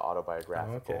weird,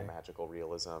 autobiographical, magical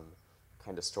realism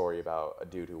kind of story about a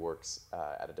dude who works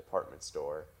at a department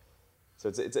store. So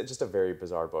it's just a very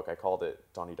bizarre book. I called it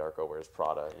Donnie Darko Wears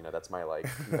Prada. You know, that's my like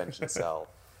convention sell.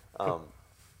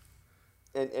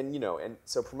 And you know, and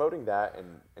so promoting that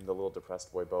and The Little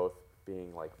Depressed Boy, both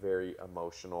being like very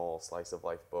emotional slice of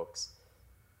life books,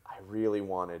 I really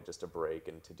wanted just a break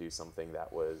and to do something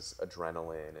that was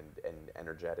adrenaline and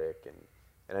energetic,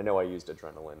 and I know I used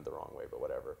adrenaline the wrong way, but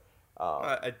whatever.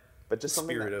 But just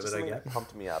something that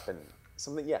pumped me up, and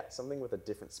something with a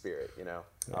different spirit, you know.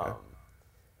 Okay.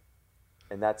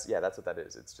 And that's what that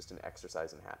is. It's just an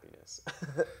exercise in happiness.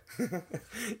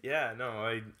 Yeah,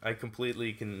 no, I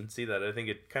completely can see that. I think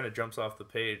it kind of jumps off the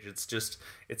page. It's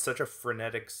such a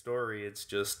frenetic story. It's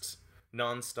just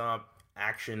nonstop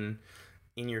action,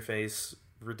 in your face,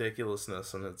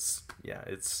 ridiculousness, and it's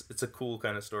a cool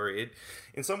kind of story. It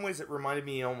in some ways it reminded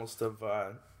me almost of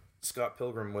Scott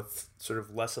Pilgrim, with sort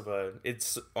of less of a,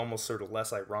 it's almost sort of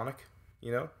less ironic,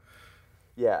 you know?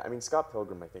 Yeah, I mean, Scott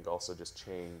Pilgrim, I think, also just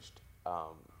changed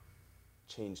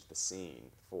the scene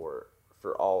for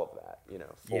all of that, you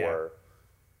know,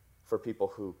 for people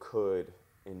who could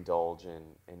indulge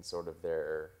in sort of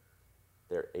their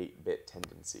 8-bit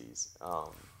tendencies.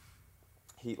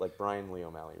 He, like, Brian Lee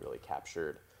O'Malley really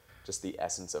captured just the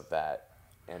essence of that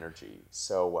energy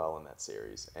so well in that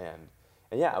series. And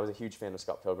yeah, I was a huge fan of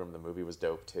Scott Pilgrim. The movie was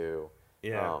dope too.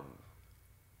 Yeah.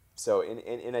 So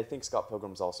and I think Scott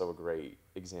Pilgrim's also a great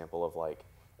example of like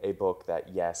a book that,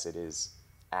 yes, it is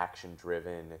action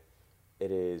driven,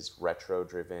 it is retro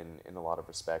driven in a lot of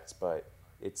respects, but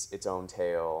it's its own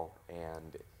tale,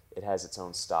 and it has its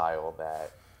own style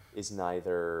that is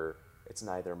neither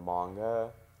manga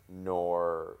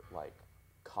nor like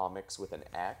comics with an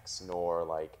X, nor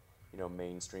like, you know,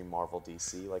 mainstream Marvel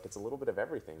DC. Like, it's a little bit of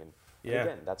everything, and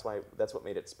again, that's what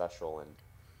made it special. And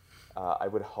I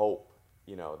would hope,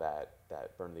 you know,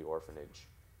 that Burn the Orphanage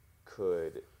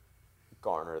could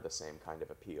garner the same kind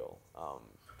of appeal,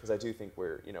 because I do think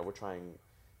we're trying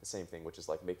the same thing, which is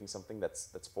like making something that's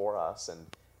for us,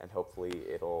 and hopefully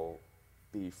it'll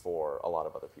be for a lot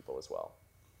of other people as well.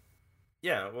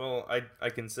 Yeah, well, I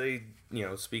can say, you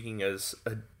know, speaking as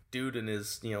a dude in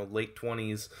his, you know, late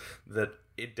 20s, that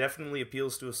it definitely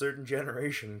appeals to a certain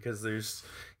generation, because there's,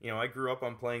 you know, I grew up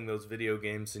on playing those video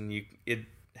games, and it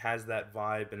has that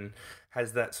vibe and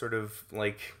has that sort of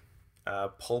like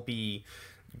pulpy,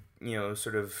 you know,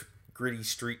 sort of gritty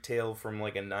street tale from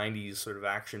like a 90s sort of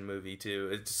action movie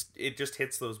too. It just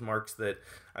hits those marks that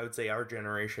I would say our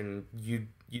generation, you'd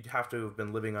have to have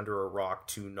been living under a rock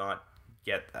to not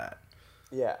get that.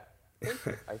 Yeah, thank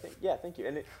you. Thank you.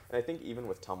 And I think even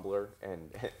with Tumblr,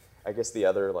 and I guess the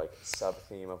other like sub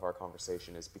theme of our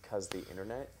conversation is because the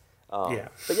internet. But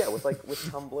yeah, with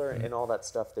Tumblr and all that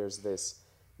stuff, there's this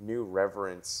new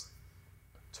reverence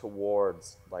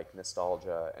towards like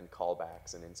nostalgia and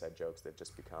callbacks and inside jokes that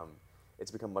just become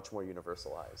much more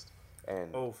universalized.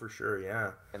 And oh, for sure,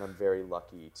 yeah. And I'm very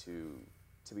lucky to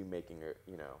be making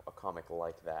a comic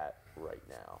like that right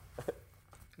now.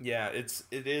 Yeah, it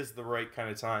is the right kind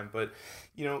of time, but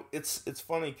you know, it's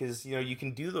funny because, you know, you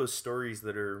can do those stories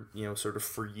that are, you know, sort of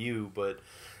for you, but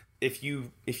if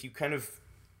you kind of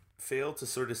fail to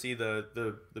sort of see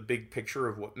the big picture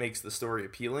of what makes the story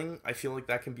appealing, I feel like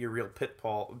that can be a real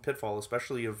pitfall,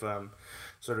 especially of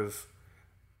sort of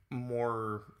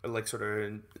more like sort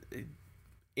of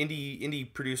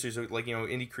indie producers, or like, you know,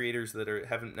 indie creators that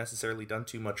haven't necessarily done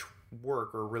too much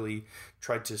work or really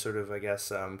tried to sort of, I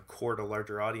guess, court a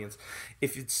larger audience.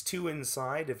 If it's too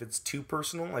inside, if it's too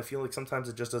personal, I feel like sometimes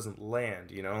it just doesn't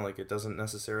land, you know, like it doesn't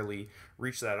necessarily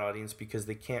reach that audience because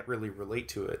they can't really relate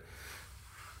to it.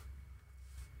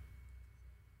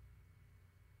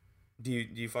 Do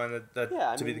you find that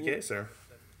Yeah, to be the case, or?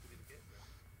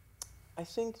 I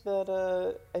think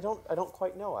that I don't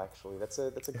quite know, actually. That's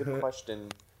a good question.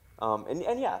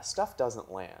 And yeah, stuff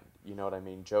doesn't land. You know what I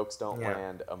mean? Jokes don't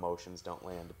land, emotions don't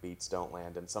land, beats don't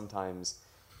land, and sometimes,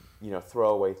 you know,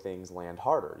 throwaway things land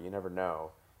harder. You never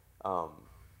know.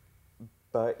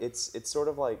 But it's sort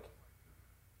of like,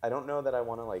 I don't know that I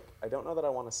want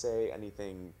to say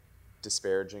anything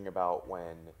disparaging about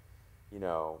when, you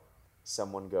know,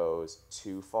 someone goes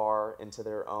too far into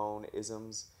their own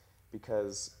isms,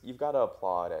 because you've got to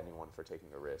applaud anyone for taking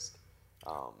a risk.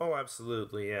 Oh,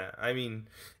 absolutely, yeah. I mean,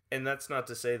 and that's not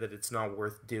to say that it's not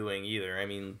worth doing either. I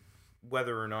mean,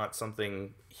 whether or not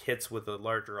something hits with a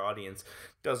larger audience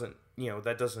doesn't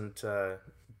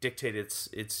dictate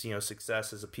its you know,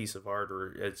 success as a piece of art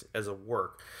or as a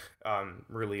work.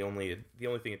 Really, the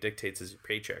only thing it dictates is your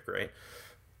paycheck, right?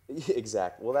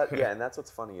 Exactly. Well, and that's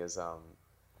what's funny is,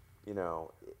 you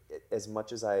know, as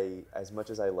much as I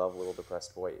love Little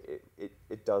Depressed Boy,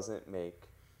 it doesn't make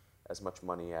as much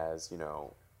money as, you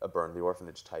know, a Burn the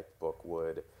Orphanage type book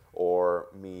would, or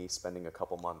me spending a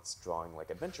couple months drawing like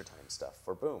Adventure Time stuff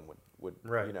for Boom would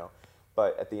right. You know.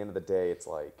 But at the end of the day, it's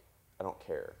like, I don't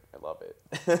care. I love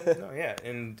it. No, yeah,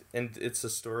 and it's a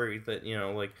story that, you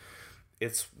know, like,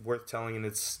 it's worth telling, and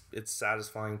it's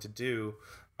satisfying to do.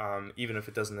 Even if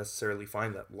it doesn't necessarily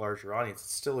find that larger audience,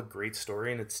 it's still a great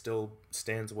story, and it still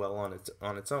stands well on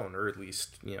its own, or at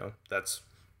least, you know, that's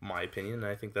my opinion. And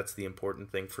I think that's the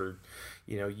important thing for,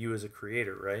 you know, you as a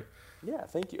creator, right? Yeah,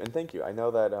 thank you, and thank you. I know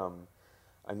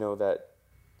that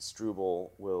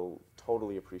Struble will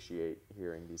totally appreciate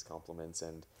hearing these compliments,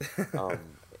 and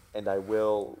and I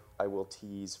will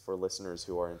tease for listeners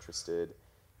who are interested.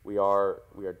 We are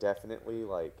definitely,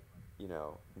 like,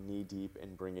 knee deep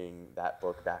in bringing that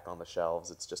book back on the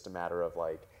shelves. It's just a matter of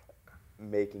like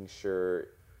making sure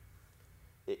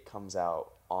it comes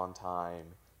out on time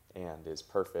and is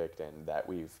perfect, and that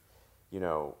we've,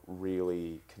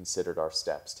 really considered our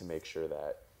steps to make sure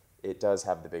that it does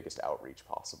have the biggest outreach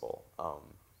possible.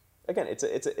 Again,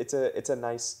 it's a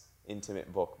nice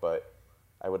intimate book, but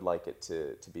I would like it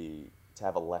to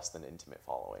have a less than intimate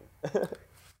following.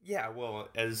 Yeah, well,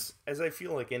 as I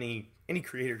feel like any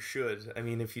creator should. I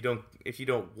mean, if you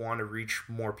don't want to reach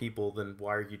more people, then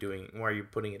why are you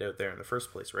putting it out there in the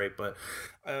first place, right? But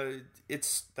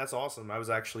that's awesome. I was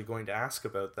actually going to ask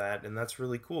about that, and that's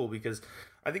really cool because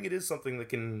I think it is something that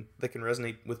can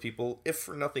resonate with people, if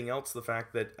for nothing else, the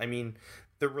fact that, I mean,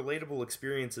 the relatable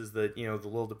experiences that, the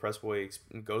little depressed boy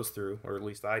goes through, or at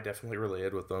least I definitely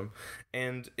related with them,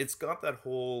 and it's got that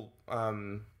whole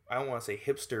I don't want to say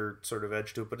hipster sort of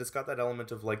edge to it, but it's got that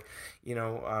element of like,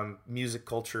 music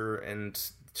culture and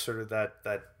sort of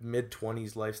that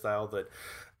mid-20s lifestyle that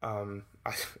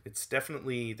there's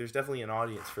definitely an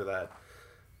audience for that.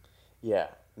 Yeah,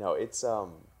 no, it's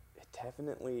it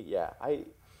definitely, yeah.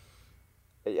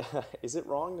 Is it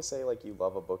wrong to say like you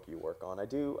love a book you work on? I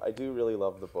do really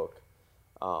love the book,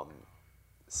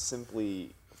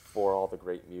 simply for all the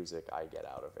great music I get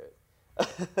out of it.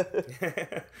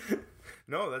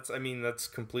 No, that's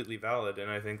completely valid,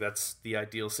 and I think that's the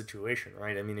ideal situation,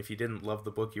 right? I mean, if you didn't love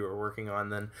the book you were working on,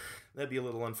 then that'd be a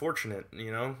little unfortunate,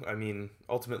 I mean,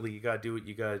 ultimately you gotta do what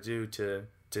you gotta do to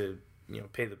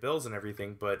pay the bills and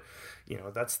everything, but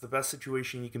that's the best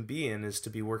situation you can be in, is to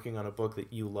be working on a book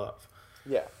that you love.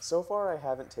 Yeah, so far I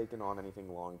haven't taken on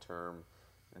anything long term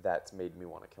that's made me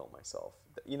want to kill myself.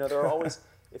 There are always,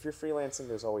 if you're freelancing,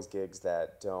 there's always gigs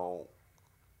that don't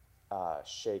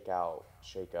shake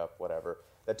up, whatever,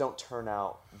 that don't turn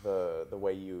out the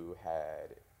way you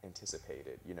had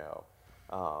anticipated.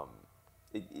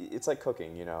 It's like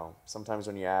cooking. Sometimes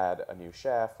when you add a new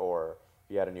chef or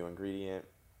you add a new ingredient,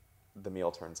 the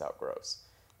meal turns out gross.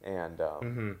 And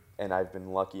and I've been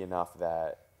lucky enough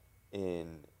that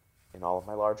in all of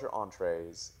my larger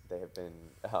entrees, I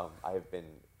have been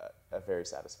a very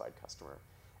satisfied customer.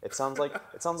 It sounds like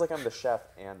I'm the chef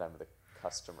and I'm the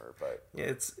customer, but yeah,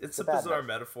 it's a bizarre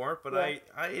metaphor, but yeah.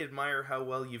 I admire how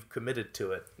well you've committed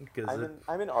to it, because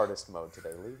I'm in artist mode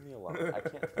today. Leave me alone. I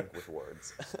can't think with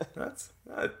words.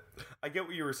 I get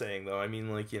what you were saying though. I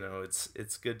mean, like,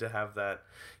 it's good to have that.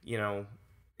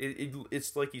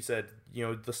 It's like you said.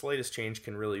 The slightest change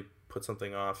can really put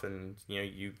something off, and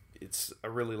it's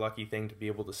a really lucky thing to be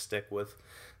able to stick with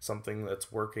something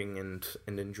that's working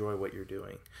and enjoy what you're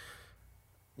doing.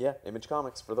 Yeah, Image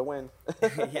Comics for the win.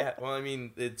 Yeah, well, I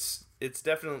mean, it's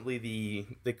definitely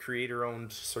the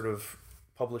creator-owned sort of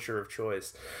publisher of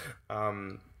choice,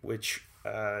 which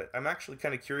I'm actually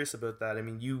kind of curious about that. I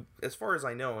mean, you, as far as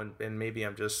I know, and maybe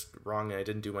I'm just wrong and I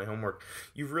didn't do my homework,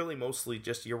 you've really mostly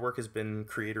just, your work has been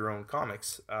creator-owned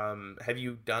comics. Have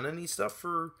you done any stuff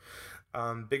for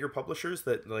bigger publishers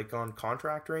that, like, on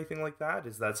contract or anything like that?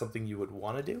 Is that something you would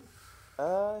want to do?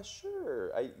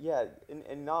 Sure.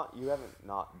 And not, you haven't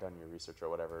not done your research or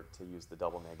whatever, to use the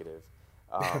double negative.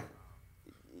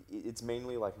 It's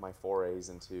mainly like my forays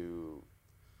into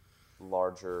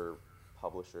larger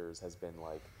publishers has been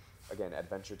like, again,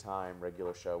 Adventure Time,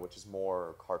 Regular Show, which is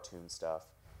more cartoon stuff.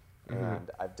 Mm-hmm. And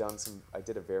I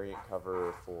did a variant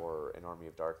cover for an Army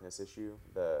of Darkness issue,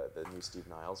 the new Steve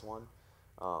Niles one.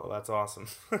 Well, that's awesome.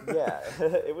 Yeah,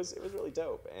 it was really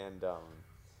dope. And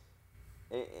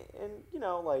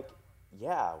like,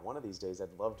 yeah, one of these days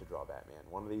I'd love to draw Batman.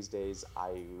 One of these days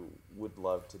I would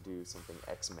love to do something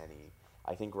X-Men-y.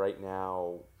 I think right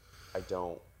now I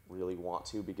don't really want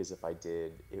to, because if I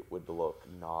did, it would look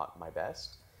not my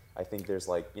best. I think there's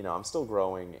like, I'm still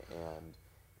growing,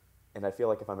 and I feel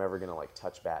like if I'm ever gonna like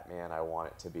touch Batman, I want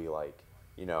it to be like,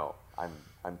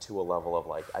 I'm to a level of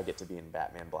like, I get to be in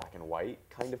Batman Black and White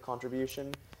kind of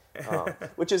contribution.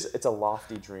 Which is, it's a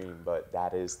lofty dream, but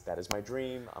that is my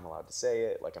dream. I'm allowed to say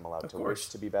it. Like, I'm allowed to wish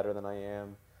to be better than I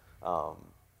am.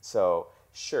 So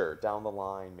sure, down the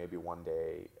line, maybe one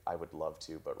day I would love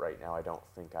to, but right now I don't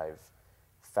think I've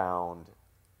found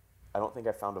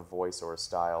a voice or a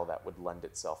style that would lend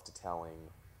itself to telling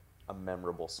a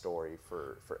memorable story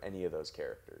for any of those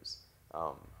characters.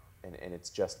 And it's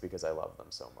just because I love them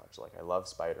so much. Like, I love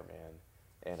Spider-Man,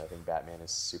 and I think Batman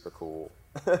is super cool.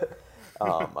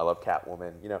 I love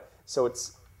Catwoman, So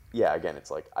it's, yeah, again,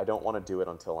 it's like, I don't want to do it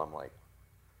until I'm like,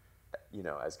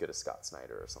 as good as Scott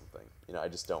Snyder or something. I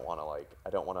just don't want to I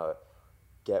don't want to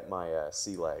get my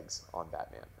sea legs on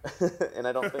Batman. And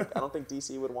I don't think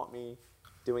DC would want me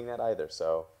doing that either.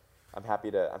 So I'm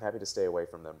happy to stay away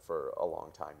from them for a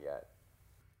long time yet.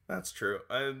 That's true.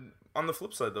 On the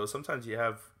flip side, though, sometimes you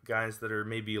have guys that are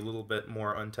maybe a little bit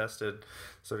more untested,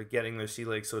 sort of getting their sea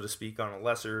legs, so to speak, on a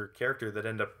lesser character that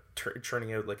end up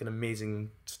turning out like an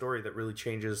amazing story that really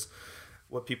changes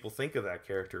what people think of that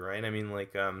character, right? I mean,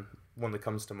 like, one that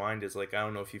comes to mind is, like, I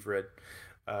don't know if you've read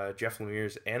Jeff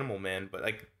Lemire's Animal Man, but,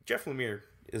 like, Jeff Lemire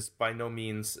is by no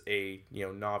means a,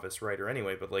 novice writer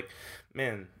anyway, but, like,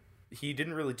 man, he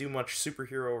didn't really do much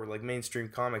superhero or, like, mainstream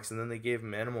comics, and then they gave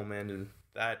him Animal Man, and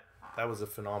that was a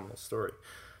phenomenal story.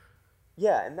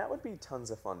 Yeah, and that would be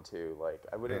tons of fun too. Like,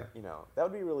 I wouldn't, Yeah. that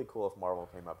would be really cool if Marvel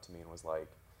came up to me and was like,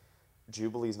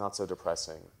 Jubilee's not so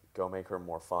depressing. Go make her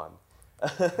more fun.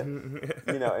 And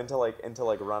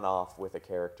to run off with a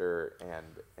character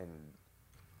and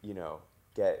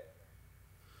get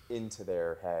into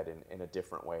their head in a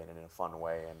different way and in a fun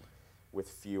way and with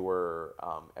fewer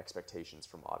expectations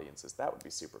from audiences. That would be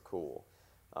super cool.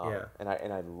 Yeah. And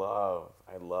I love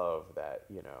that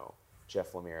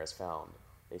Jeff Lemire has found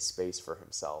a space for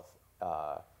himself,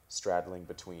 straddling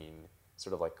between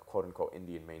sort of like quote unquote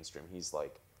Indian mainstream. He's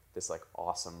like this like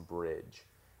awesome bridge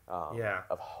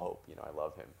of hope. I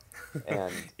love him.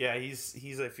 And Yeah,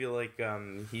 he's I feel like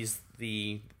he's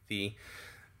the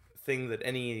thing that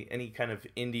any kind of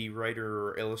indie writer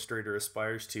or illustrator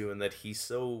aspires to, and that he's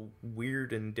so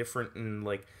weird and different, and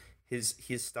like his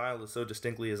style is so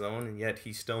distinctly his own, and yet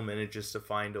he still manages to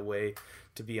find a way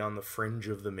to be on the fringe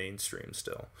of the mainstream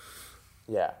still.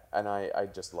 yeah, and I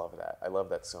just love that. I love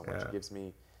that so much. Yeah. It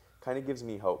gives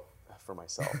me hope for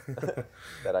myself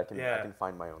that I can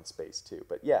find my own space too.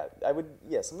 But yeah,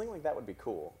 something like that would be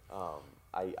cool.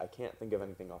 I can't think of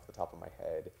anything off the top of my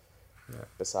head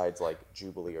besides like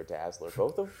Jubilee or Dazzler.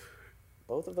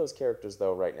 Both of those characters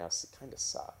though right now kind of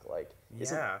suck. Like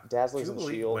isn't Dazzler's in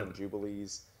Shield and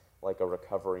Jubilee's like a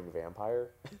recovering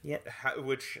vampire? Yeah,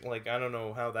 which, like, I don't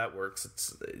know how that works.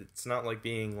 It's not like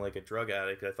being like a drug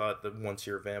addict. I thought that once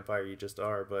you're a vampire, you just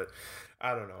are, but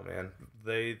I don't know, man.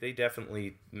 They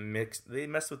definitely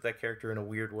mess with that character in a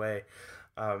weird way.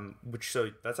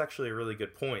 So that's actually a really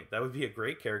good point. That would be a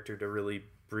great character to really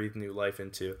breathe new life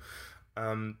into.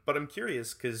 But I'm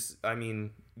curious because I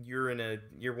mean, you're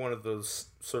one of those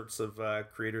sorts of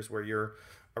creators where you're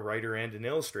a writer and an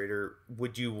illustrator.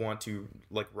 Would you want to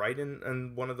like write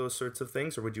in one of those sorts of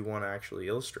things, or would you want to actually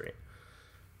illustrate?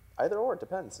 Either or, it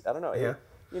depends. I don't know. Yeah.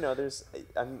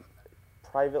 I'm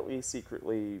privately,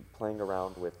 secretly playing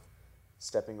around with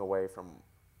stepping away from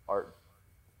art,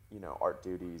 art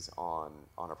duties on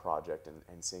a project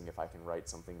and seeing if I can write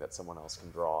something that someone else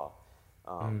can draw.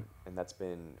 And that's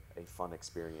been a fun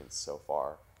experience so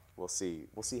far. We'll see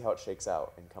how it shakes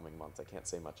out in coming months. I can't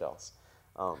say much else.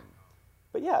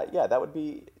 But yeah, that would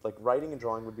be like writing and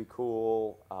drawing would be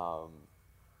cool.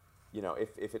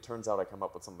 If it turns out I come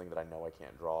up with something that I know I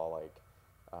can't draw, like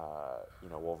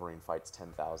Wolverine fights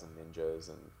 10,000 ninjas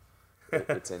and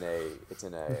it's in a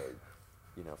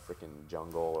freaking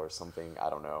jungle or something. I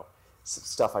don't know,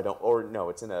 stuff I don't. Or no,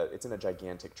 it's in a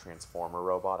gigantic transformer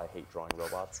robot. I hate drawing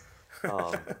robots.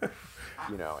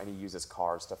 And he uses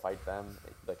cars to fight them.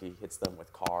 Like he hits them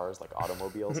with cars, like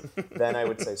automobiles. Then I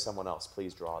would say, someone else,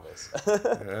 please draw this.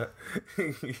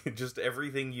 Just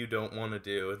everything you don't want to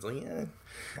do. It's like, yeah,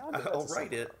 I'll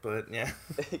write it, but yeah.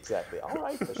 Exactly. I'll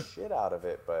write the shit out of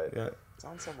it, but it's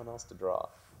on someone else to draw.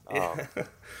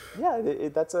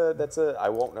 That's a. I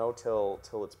won't know till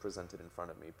it's presented in front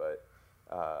of me, but.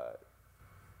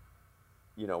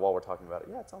 While we're talking about it,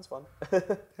 it sounds fun.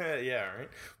 Yeah, right.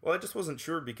 Well, I just wasn't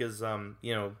sure because,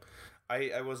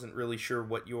 I wasn't really sure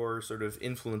what your sort of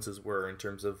influences were in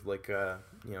terms of like,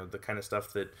 the kind of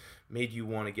stuff that made you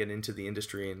want to get into the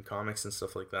industry and comics and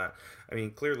stuff like that. I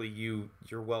mean, clearly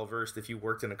you're well versed. If you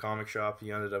worked in a comic shop,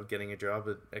 you ended up getting a job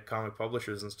at comic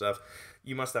publishers and stuff.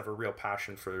 You must have a real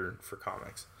passion for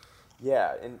comics.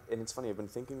 Yeah, and it's funny. I've been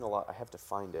thinking a lot. I have to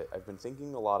find it. I've been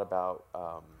thinking a lot about.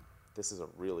 This is a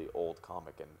really old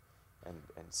comic and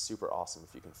super awesome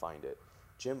if you can find it.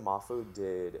 Jim Mahfood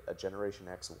did a Generation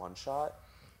X one-shot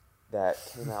that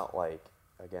came out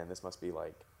again, this must be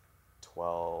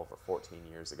 12 or 14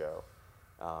 years ago.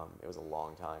 It was a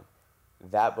long time.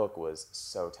 That book was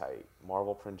so tight.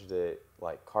 Marvel printed it,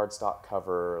 cardstock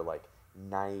cover,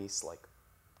 nice,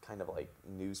 kind of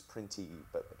newsprinty,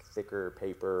 but thicker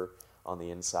paper on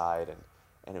the inside.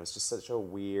 And it was just such a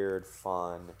weird,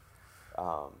 fun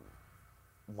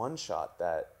one-shot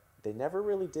that they never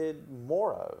really did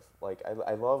more of.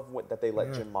 I love that they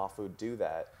let Jim Mahfood do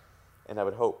that, and I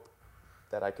would hope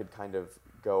that I could kind of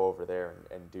go over there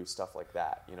and do stuff like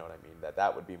that. You know what I mean?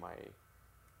 That would be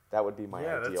my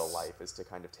ideal life, is to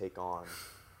kind of take on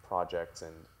projects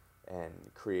and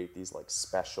create these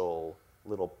special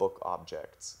little book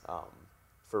objects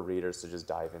for readers to just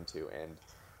dive into. And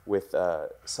with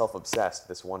Self-Obsessed,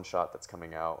 this one shot that's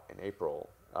coming out in April,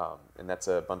 and that's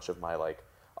a bunch of my like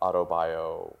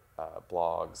autobio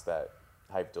blogs that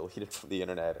I've deleted from the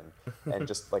internet, and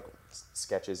just like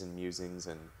sketches and musings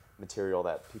and material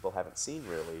that people haven't seen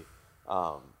really.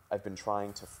 I've been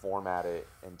trying to format it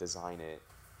and design it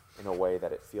in a way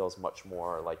that it feels much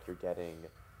more like you're getting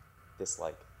this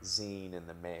like zine in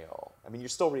the mail. I mean, you're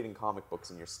still reading comic books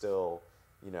and you're still,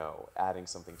 you know, adding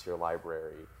something to your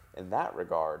library in that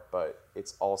regard, but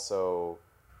it's also,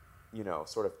 you know,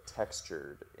 sort of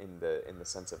textured in the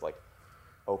sense of like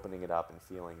opening it up and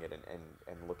feeling it,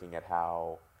 and looking at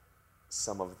how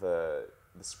some of the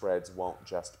spreads won't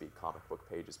just be comic book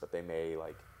pages, but they may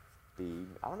like be,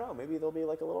 I don't know, maybe there'll be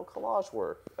like a little collage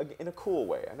work in a cool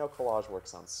way. I know collage work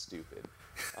sounds stupid,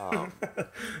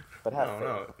 but have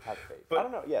faith. Have faith. But I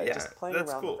don't know. Yeah, just playing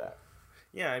around with that.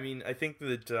 Yeah, I mean, I think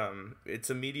that it's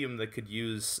a medium that could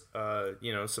use,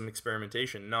 you know, some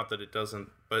experimentation. Not that it doesn't,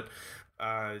 but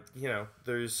you know,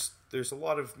 there's a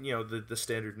lot of, you know, the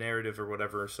standard narrative or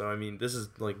whatever. So I mean, this is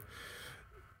like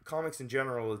comics in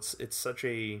general. It's such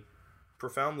a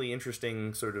profoundly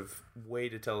interesting sort of way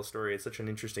to tell a story. It's such an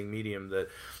interesting medium that,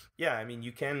 yeah, I mean,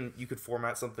 you could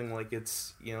format something like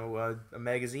it's, you know, a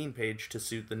magazine page to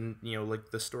suit the, you know, like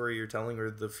the story you're telling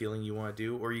or the feeling you want to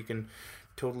do, or you can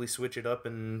totally switch it up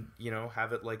and, you know,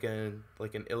 have it like an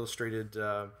illustrated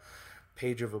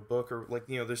page of a book, or like,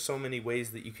 you know, there's so many ways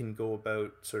that you can go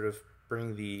about sort of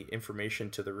bringing the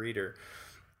information to the reader.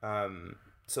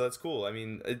 So that's cool. I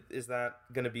mean, is that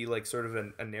going to be like sort of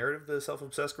a narrative, The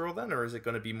Self-Obsessed Girl, then, or is it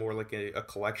going to be more like a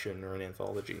collection or an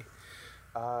anthology?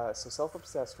 So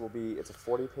Self-Obsessed will be, it's a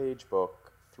 40-page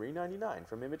book, $3.99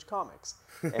 from Image Comics,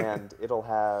 and it'll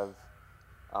have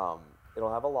a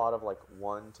lot of like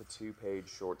 1 to 2 page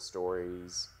short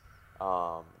stories,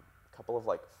 a couple of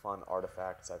like fun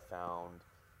artifacts I've found,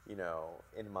 you know,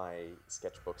 in my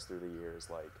sketchbooks through the years.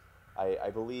 Like I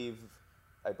believe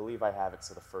I have it,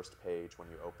 so the first page when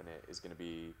you open it is going to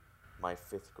be my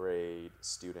 5th grade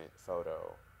student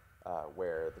photo,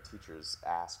 where the teachers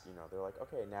ask, you know, they're like,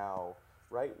 okay, now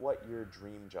write what your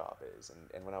dream job is.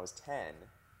 And when I was 10,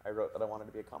 I wrote that I wanted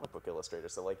to be a comic book illustrator.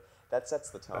 So like that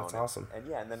sets the tone. That's awesome. And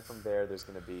yeah, and then from there, there's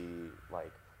going to be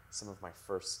like some of my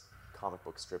first comic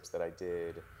book strips that I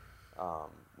did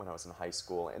when I was in high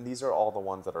school. And these are all the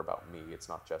ones that are about me. It's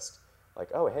not just like,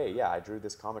 oh, hey, yeah, I drew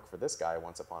this comic for this guy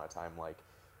once upon a time. Like,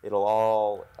 it'll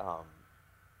all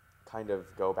kind of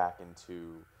go back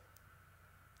into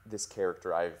this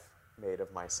character I've made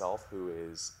of myself, who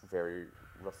is very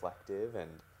reflective and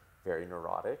very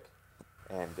neurotic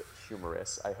and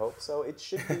humorous, I hope. So it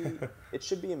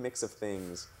should be a mix of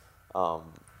things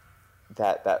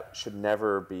that should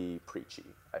never be preachy,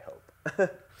 I hope.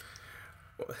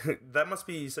 That must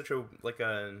be such a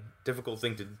difficult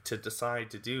thing to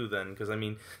decide to do then, because I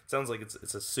mean, it sounds like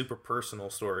it's a super personal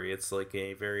story. It's like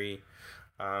a very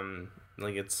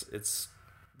like it's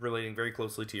relating very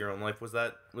closely to your own life. Was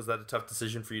that a tough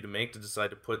decision for you to make, to decide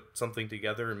to put something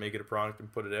together and make it a product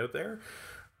and put it out there?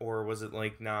 Or was it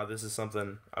like, nah, this is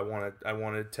something I want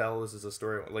to tell, this is a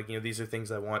story, like, you know, these are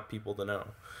things I want people to know?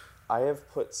 I have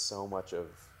put so much of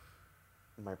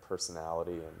my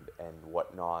personality and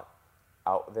whatnot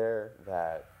out there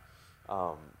that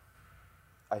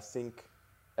I think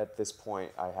at this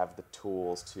point I have the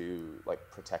tools to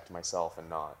like protect myself and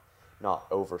not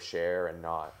overshare and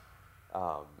not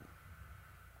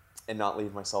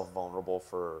leave myself vulnerable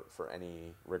for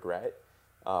any regret.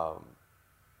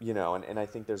 You know, and I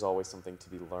think there's always something to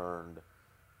be learned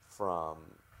from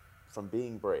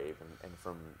being brave and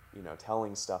from, you know,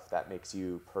 telling stuff that makes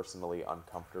you personally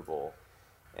uncomfortable.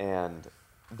 And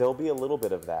there'll be a little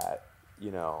bit of that,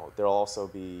 you know. There'll also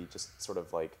be just sort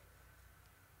of like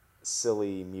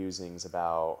silly musings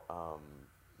about,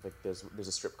 like there's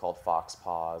a strip called Fox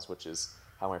Paws, which is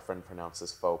how my friend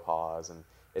pronounces faux paws, and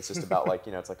it's just about like,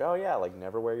 you know, it's like, oh yeah, like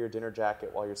never wear your dinner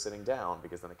jacket while you're sitting down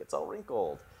because then it gets all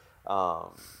wrinkled.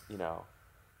 You know,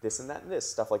 this and that and this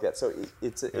stuff like that. So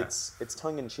it's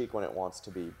tongue in cheek when it wants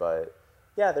to be, but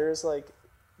yeah, there is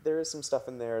some stuff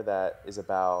in there that is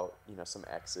about, you know, some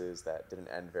exes that didn't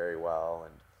end very well,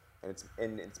 and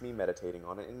it's me meditating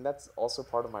on it, and that's also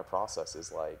part of my process.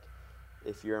 Is like,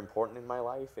 if you're important in my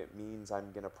life, it means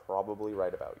I'm gonna probably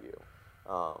write about you.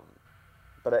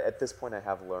 But at this point, I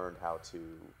have learned how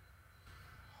to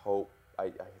hope.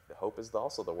 Hope is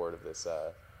also the word of this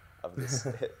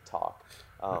talk.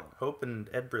 Hope and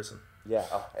Ed Brisson. Yeah,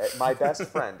 my best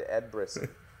friend, Ed Brisson.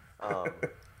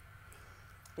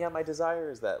 Yeah, my desire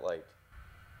is that like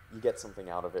you get something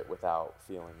out of it without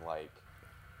feeling like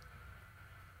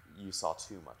you saw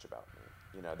too much about me.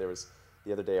 You know, there was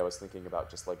the other day I was thinking about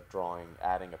just like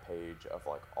adding a page of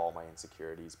like all my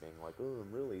insecurities, being like, oh,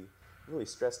 I'm really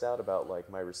stressed out about like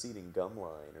my receding gum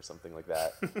line or something like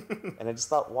that. And I just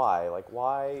thought, why? Like,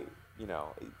 why? You know,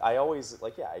 I always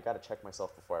like, yeah, I got to check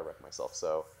myself before I wreck myself.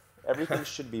 So everything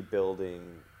should be building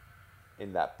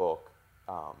in that book.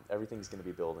 Everything's going to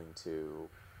be building to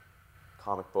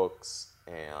comic books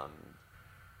and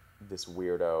this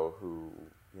weirdo who,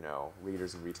 you know,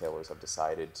 readers and retailers have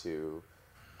decided to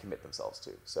commit themselves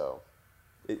to. So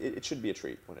it should be a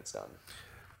treat when it's done.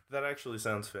 That actually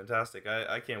sounds fantastic.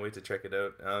 I can't wait to check it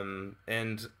out.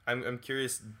 And I'm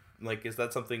curious, like, is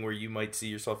that something where you might see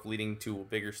yourself leading to a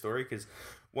bigger story? Because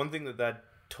one thing that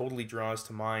totally draws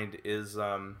to mind is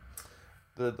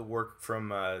the work from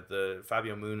the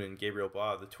Fabio Moon and Gabriel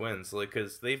Ba, the twins. Like,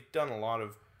 because they've done a lot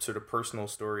of sort of personal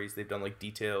stories. They've done like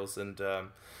Details and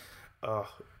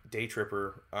Day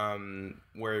Tripper,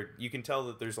 where you can tell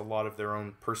that there's a lot of their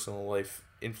own personal life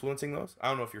influencing those. I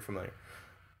don't know if you're familiar.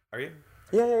 Are you?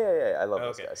 Yeah. I love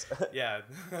those guys. Yeah.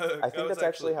 I think that's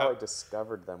actually how I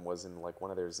discovered them, was in like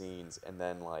one of their zines, and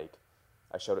then like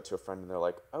I showed it to a friend, and they're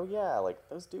like, "Oh yeah, like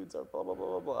those dudes are blah blah blah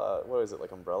blah blah." What is it,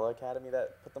 like Umbrella Academy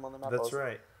that put them on the map? That's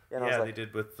right. Yeah, they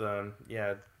did with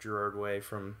Gerard Way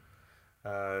from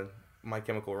My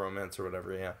Chemical Romance or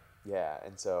whatever. Yeah. Yeah,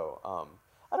 and so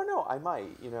I don't know. I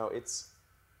might. You know,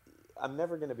 I'm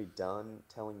never gonna be done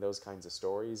telling those kinds of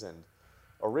stories, and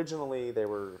originally they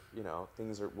were, you know,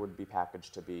 would be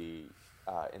packaged to be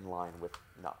in line with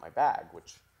Not My Bag,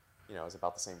 which, you know, is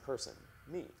about the same person,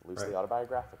 me, loosely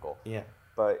autobiographical. Yeah.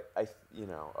 But you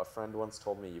know, a friend once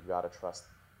told me, you've got to trust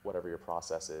whatever your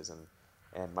process is,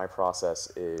 and my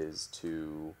process is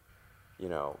to, you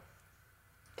know,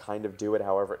 kind of do it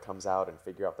however it comes out and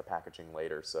figure out the packaging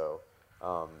later. So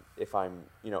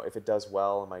if it does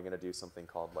well, am I going to do something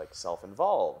called like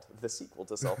Self-Involved, the sequel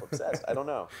to Self-Obsessed? I don't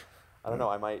know.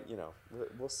 I might, you know,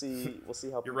 we'll see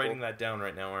how You're writing that down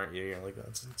right now, aren't you? You're like,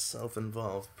 that's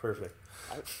Self-Involved. Perfect.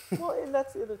 Well, and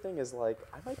that's the other thing, is like,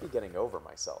 I might be getting over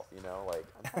myself, you know, like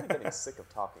I'm kind of getting sick of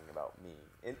talking about me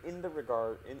in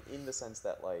the sense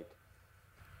that, like,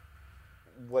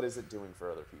 what is it doing for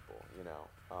other people, you know?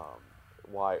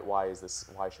 Why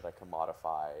should I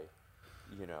commodify,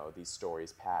 you know, these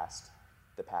stories past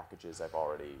the packages I've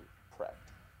already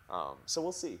prepped? So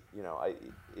we'll see. You know,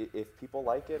 if people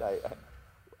like it,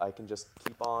 I can just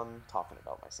keep on talking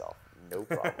about myself. No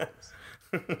problems.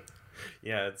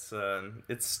 Yeah,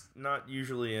 it's not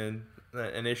usually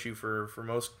an issue for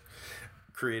most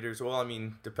creators. Well, I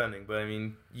mean, depending, but I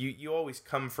mean, you always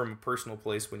come from a personal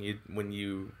place when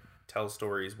you tell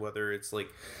stories, whether it's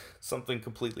like something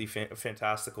completely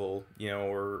fantastical, you know,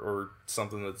 or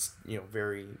something that's, you know,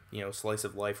 very, you know, slice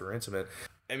of life or intimate.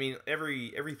 I mean,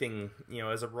 everything, you know,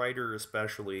 as a writer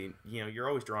especially, you know, you're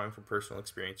always drawing from personal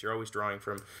experience. You're always drawing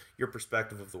from your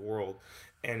perspective of the world.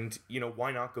 And, you know,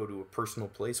 why not go to a personal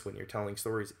place when you're telling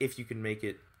stories if you can make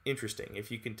it interesting,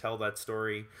 if you can tell that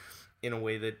story in a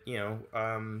way that, you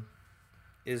know,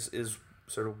 is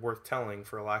sort of worth telling,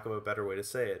 for lack of a better way to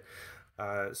say it.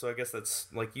 So I guess that's,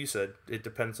 like you said, it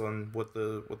depends on what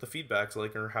the feedback's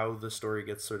like, or how the story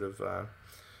gets sort of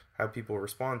how people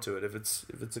respond to it. If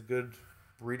it's a good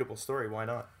readable story, why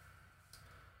not?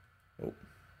 Oh,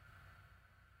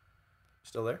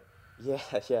 still there? Yeah.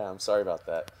 I'm sorry about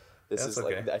that. This That's is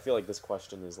okay. like, I feel like this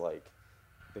question is like,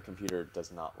 the computer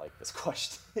does not like this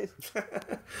question.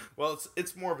 Well,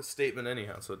 it's more of a statement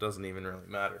anyhow, so it doesn't even really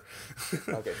matter.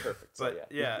 Okay, perfect. So, But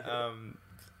yeah,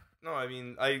 no, I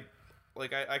mean, I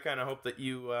kind of hope that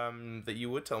you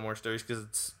would tell more stories, because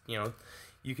it's, you know,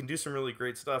 you can do some really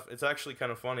great stuff. It's actually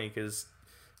kind of funny because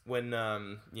when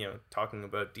you know, talking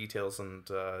about Details and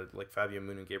like Fabio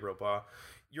Moon and Gabriel Ba,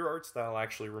 your art style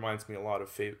actually reminds me a lot of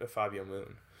Fabio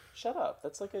Moon. Shut up.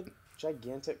 That's like a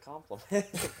gigantic compliment.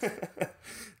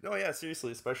 No, yeah,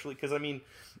 seriously, especially because, I mean,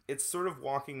 it's sort of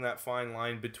walking that fine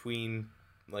line between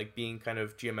like being kind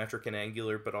of geometric and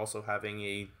angular, but also having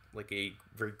a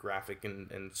very graphic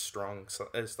and strong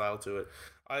style to it.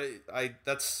 I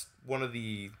that's one of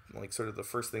the, like, sort of the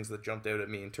first things that jumped out at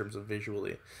me in terms of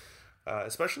visually,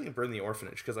 especially in Burn the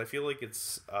Orphanage, because I feel like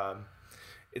it's a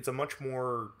much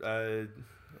more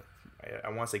I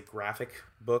want to say graphic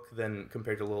book than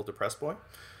compared to Little Depressed Boy.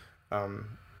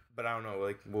 But I don't know,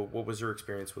 like, what was your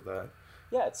experience with that?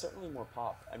 Yeah, it's certainly more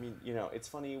pop. I mean, you know, it's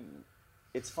funny,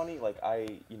 like,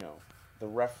 you know, the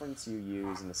reference you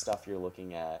use and the stuff you're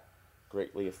looking at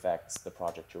greatly affects the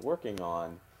project you're working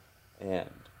on. And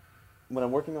when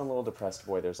I'm working on Little Depressed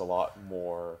Boy, there's a lot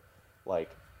more, like,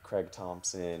 Craig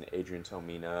Thompson, Adrian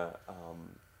Tomina,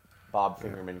 Bob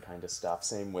Fingerman kind of stuff.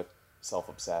 Same with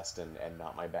Self-Obsessed and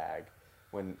Not My Bag.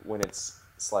 When it's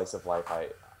slice of life,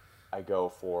 I go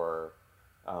for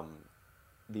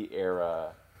the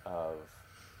era of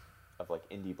like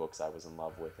indie books I was in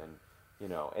love with, and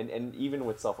and even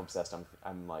with Self Obsessed,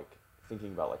 I'm like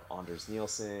thinking about like Anders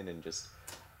Nielsen and just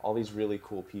all these really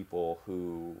cool people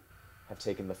who have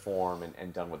taken the form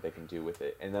and done what they can do with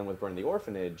it. And then with Burn the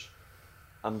Orphanage,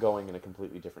 I'm going in a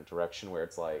completely different direction where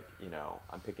it's like,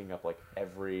 I'm picking up like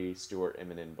every Stuart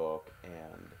Immonen book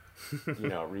and,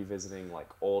 revisiting like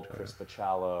old Chris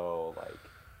Bachalo, like,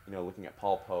 looking at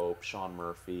Paul Pope, Sean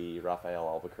Murphy, Raphael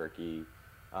Albuquerque.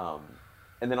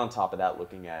 And then on top of that,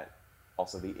 looking at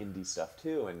also the indie stuff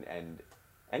too. And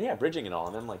yeah, bridging it all.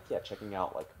 And then like, yeah, checking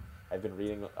out like, I've been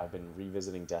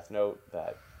revisiting Death Note,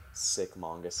 that sick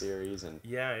manga series. And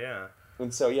yeah.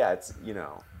 And so, yeah, it's,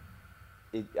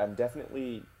 I'm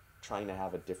definitely trying to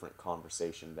have a different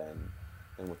conversation than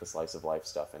with the slice of life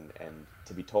stuff, and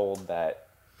to be told that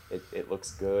it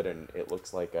looks good and it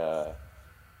looks like a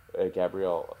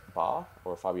Gabriel Ba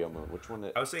or Fabio Moon. Which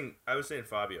one? I was saying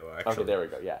Fabio, actually. Okay, there we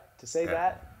go. Yeah, to say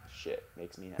that shit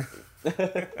makes me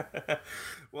happy.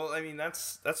 Well, I mean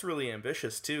that's really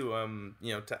ambitious too.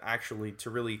 To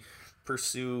really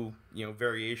pursue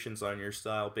variations on your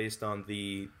style based on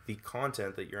the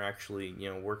content that you're actually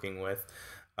working with,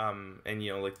 and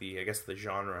like I guess the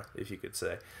genre, if you could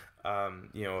say,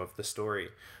 of the story,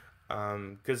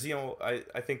 because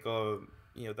I think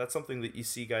that's something that you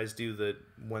see guys do, that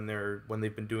when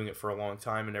they've been doing it for a long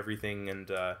time and everything, and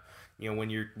when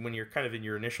you're kind of in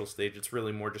your initial stage, it's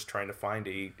really more just trying to find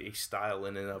a style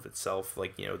in and of itself,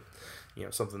 like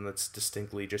something that's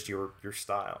distinctly just your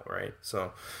style, right?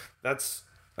 So that's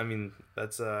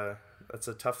a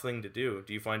tough thing to do.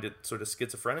 Do you find it sort of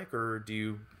schizophrenic, or do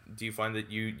you find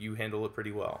that you handle it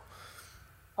pretty well?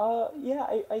 Yeah,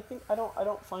 I think I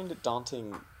don't find it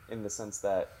daunting, in the sense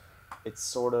that it's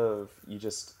sort of,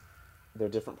 they're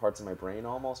different parts of my brain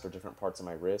almost, or different parts of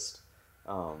my wrist.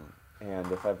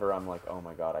 And if ever I'm like, oh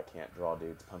my god, I can't draw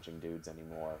dudes punching dudes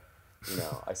anymore,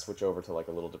 I switch over to like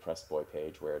a little depressed boy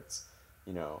page where it's,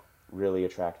 really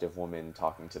attractive woman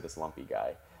talking to this lumpy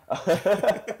guy.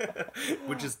 That's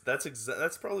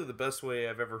probably the best way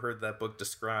I've ever heard that book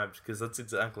described, because that's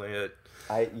exactly it.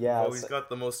 You've always got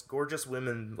the most gorgeous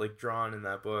women like drawn in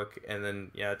that book, and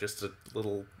then just a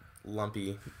little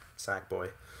lumpy sack boy.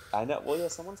 I know. Well, yeah.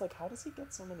 Someone's like, "How does he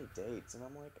get so many dates?" And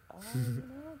I'm like,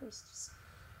 there's just,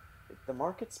 the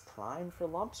market's prime for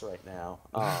lumps right now.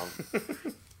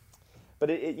 But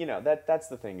that's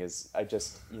the thing, is I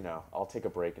just I'll take a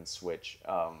break and switch,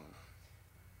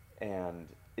 and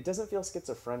it doesn't feel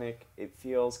schizophrenic. It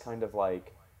feels kind of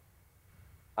like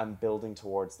I'm building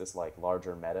towards this like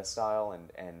larger meta style,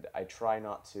 and I try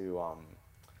not to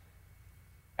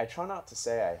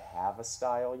say I have a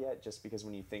style yet, just because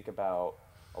when you think about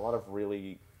a lot of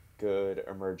really good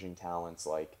emerging talents,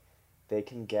 like, they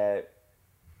can get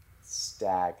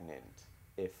stagnant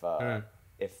if the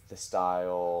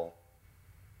style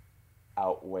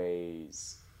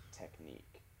outweighs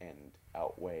technique and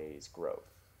outweighs growth.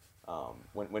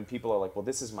 When people are like, well,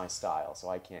 this is my style, so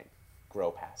I can't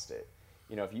grow past it.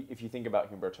 If you think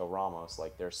about Humberto Ramos,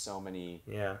 like, there's so many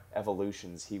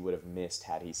evolutions he would have missed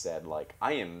had he said, like,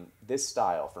 I am this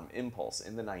style from Impulse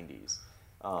in the 90s.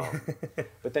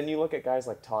 But then you look at guys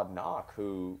like Todd Knock,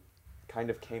 who kind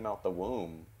of came out the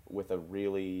womb with a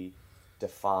really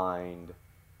defined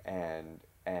and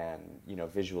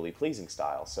visually pleasing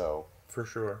style. So for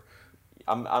sure,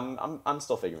 I'm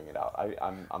still figuring it out.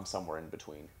 I'm somewhere in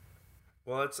between.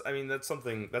 Well, that's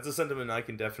a sentiment I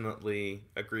can definitely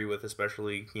agree with,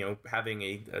 especially having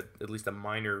at least a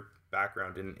minor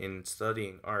background in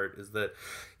studying art, is that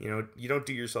you don't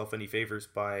do yourself any favors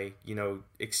by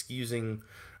excusing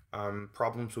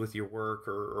problems with your work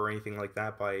or anything like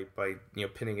that by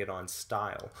pinning it on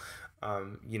style.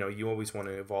 You always want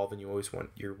to evolve, and you always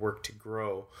want your work to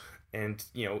grow, and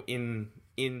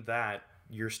in that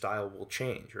your style will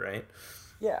change, right?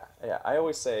 Yeah. I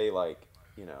always say, like,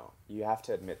 you have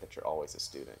to admit that you're always a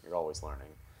student. You're always learning.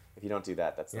 If you don't do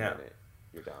that, that's the minute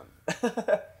you're done.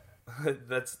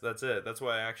 That's it. That's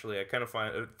why I kind of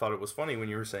thought it was funny when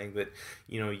you were saying that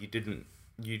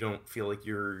you don't feel like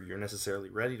you're necessarily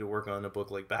ready to work on a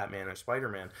book like Batman or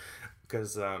Spider-Man,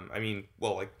 because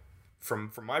like,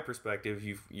 from my perspective,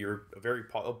 you're a very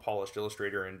polished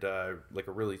illustrator and like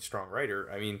a really strong writer.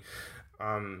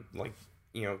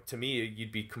 To me,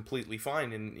 you'd be completely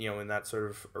fine in that sort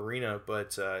of arena,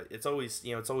 but it's always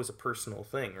a personal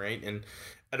thing, right? And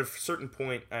at a certain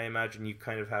point, I imagine you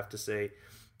kind of have to say,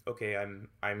 okay,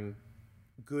 I'm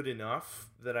good enough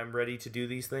that I'm ready to do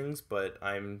these things, but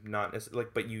I'm not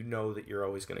but that you're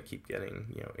always going to keep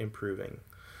getting improving.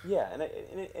 Yeah,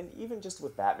 and even just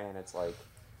with Batman, it's like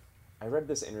I read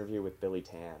this interview with Billy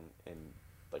Tan in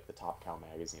like the Top Cow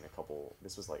magazine a couple.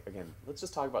 This was like, again, let's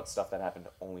just talk about stuff that happened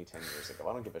only 10 years ago.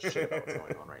 I don't give a shit about what's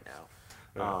going on right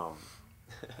now.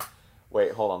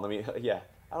 Wait, hold on. Let me. Yeah,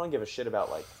 I don't give a shit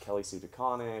about like Kelly Sue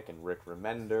DeConnick and Rick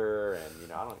Remender,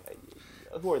 and I don't.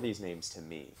 Who are these names to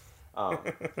me?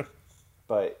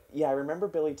 But yeah, I remember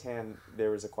Billy Tan.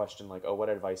 There was a question like, "Oh, what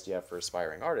advice do you have for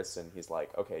aspiring artists?" And he's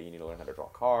like, "Okay, you need to learn how to draw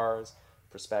cars,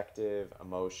 perspective,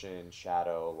 emotion,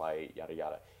 shadow, light, yada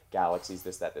yada, galaxies,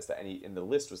 this, that, this, that." And the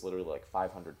list was literally like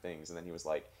 500 things. And then he was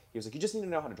like, "You just need to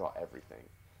know how to draw everything."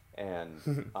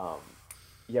 And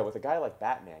yeah, with a guy like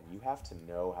Batman, you have to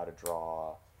know how to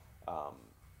draw.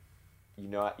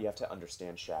 You have to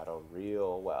understand shadow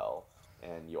real well,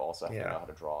 and you also have to know how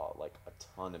to draw like a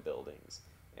ton of buildings.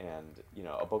 And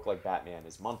a book like Batman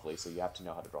is monthly, so you have to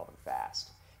know how to draw them fast.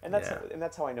 And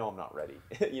that's how I know I'm not ready.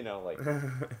 Like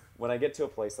when I get to a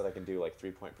place that I can do like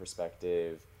 3-point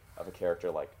perspective of a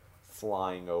character like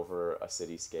flying over a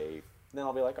cityscape, then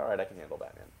I'll be like, all right, I can handle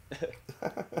Batman.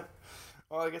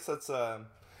 Well, I guess that's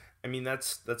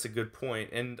that's a good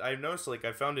point. And I've noticed, like,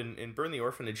 I found in Burn the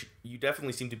Orphanage, you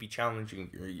definitely seem to be challenging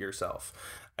yourself.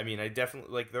 I mean, I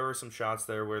definitely, like, there are some shots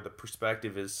there where the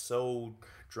perspective is so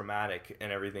dramatic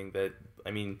and everything that,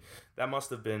 I mean, that must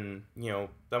have been, well,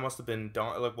 I don't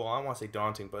want to say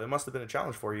daunting, but it must have been a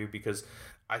challenge for you, because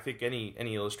I think any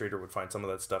illustrator would find some of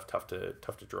that stuff tough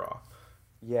to draw.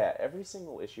 Yeah, every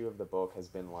single issue of the book has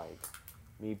been like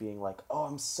me being like, oh,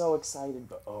 I'm so excited,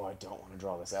 but oh, I don't want to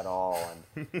draw this at all.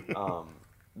 And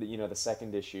the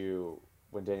second issue,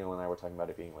 when Daniel and I were talking about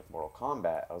it being like Mortal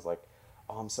Kombat, I was like,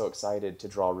 oh, I'm so excited to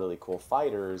draw really cool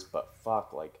fighters, but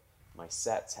fuck, like my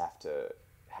sets have to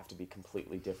be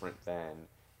completely different than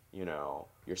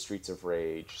your Streets of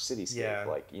Rage cityscape. Yeah.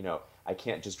 Like I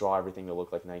can't just draw everything to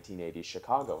look like 1980s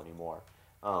Chicago anymore.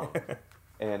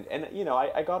 And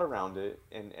I got around it,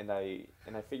 and I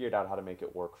figured out how to make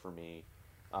it work for me.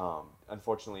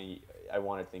 Unfortunately, I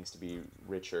wanted things to be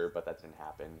richer, but that didn't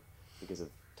happen because of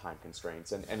time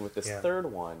constraints. And with this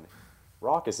third one,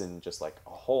 Rock is in just like a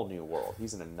whole new world.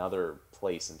 He's in another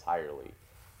place entirely.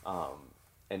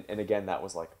 And again, that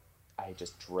was like, I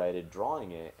just dreaded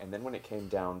drawing it. And then when it came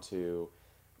down to,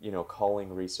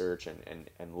 culling research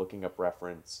and looking up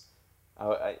reference,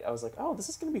 I was like, oh, this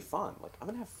is going to be fun. Like, I'm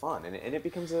going to have fun. And it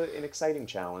becomes an exciting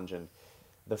challenge. And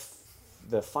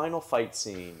the final fight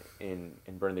scene in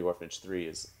Burn the Orphanage 3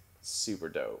 is super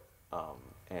dope.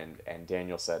 And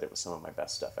Daniel said it was some of my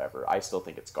best stuff ever. I still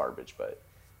think it's garbage, but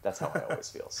that's how I always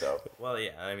feel. So well,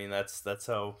 yeah, I mean that's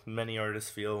how many artists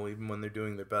feel even when they're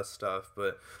doing their best stuff.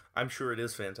 But I'm sure it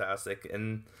is fantastic,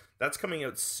 and that's coming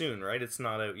out soon, right? It's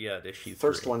not out yet. Issue 3.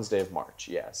 First Wednesday of March,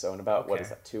 yeah. So in about what is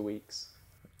that? 2 weeks.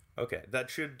 Okay, that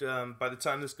should by the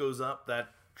time this goes up, that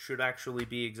should actually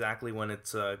be exactly when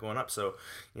it's going up. So,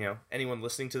 anyone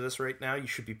listening to this right now, you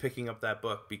should be picking up that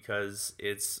book because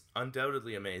it's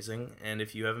undoubtedly amazing. And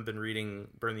if you haven't been reading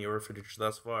Burn the Orphanage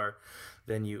thus far,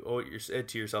 then you owe it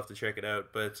to yourself to check it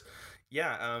out. But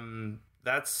yeah,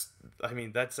 that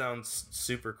sounds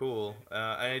super cool.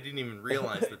 I didn't even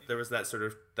realize that there was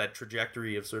that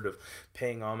trajectory of sort of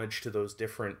paying homage to those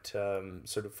different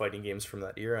sort of fighting games from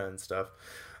that era and stuff.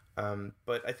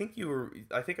 But I think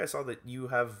I saw that you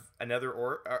have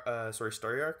another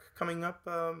story arc coming up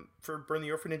for Burn the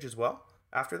Orphanage as well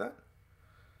after that.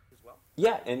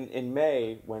 Yeah, in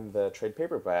May, when the trade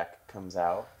paperback comes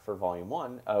out for Volume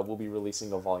 1, we'll be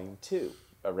releasing a Volume 2,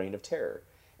 A Reign of Terror.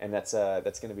 And that's going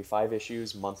to be 5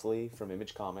 issues monthly from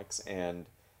Image Comics. And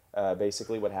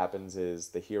basically what happens is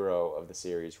the hero of the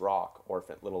series, Rock,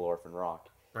 Little Orphan Rock,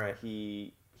 right.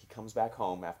 He comes back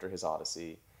home after his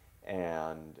odyssey,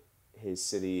 and his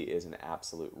city is an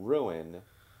absolute ruin.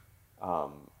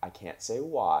 I can't say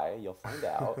why, you'll find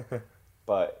out.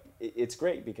 But it's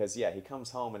great because, he comes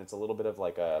home and it's a little bit of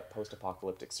like a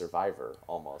post-apocalyptic Survivor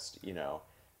almost,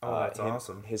 Oh, that's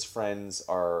awesome. His friends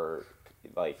are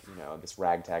like, this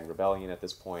ragtag rebellion at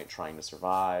this point trying to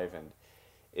survive. And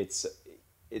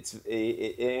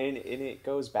it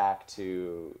goes back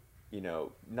to,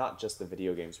 not just the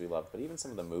video games we love, but even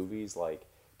some of the movies. Like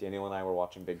Daniel and I were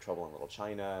watching Big Trouble in Little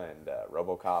China and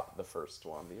RoboCop, the first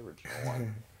one, the original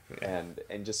one, and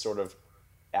just sort of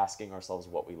asking ourselves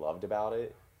what we loved about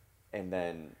it, and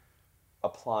then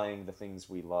applying the things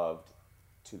we loved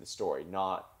to the story,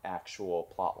 not actual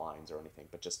plot lines or anything,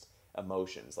 but just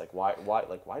emotions. Like why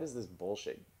does this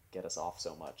bullshit get us off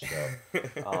so much?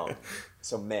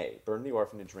 So May, Burn the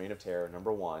Orphanage, Reign of Terror,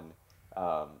 number 1.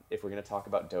 If we're gonna talk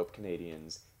about dope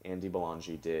Canadians, Andy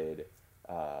Belangi did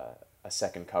a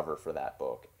second cover for that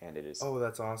book, and it is Oh,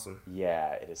 that's awesome.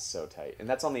 yeah, it is so tight, and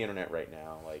that's on the internet right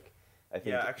now. Like, I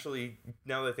think Yeah, actually,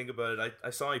 now that I think about it, I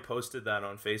saw he posted that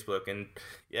on Facebook, and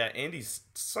yeah, Andy's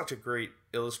such a great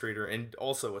illustrator and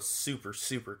also a super,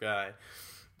 super guy.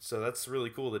 So that's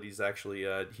really cool that he's actually,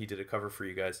 he did a cover for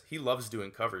you guys. He loves doing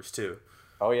covers, too.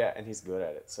 oh yeah, and he's good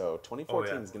at it. So 2014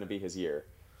 Oh, yeah. is going to be his year.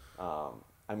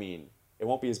 I mean, it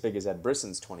won't be as big as Ed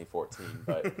Brisson's 2014,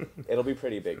 but it'll be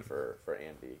pretty big for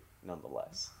Andy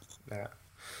nonetheless. Yeah.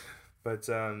 But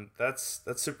that's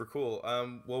super cool.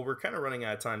 Well, we're kind of running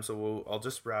out of time, so I'll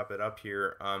just wrap it up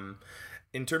here.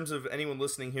 In terms of anyone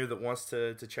listening here that wants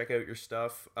to check out your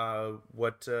stuff,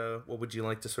 what would you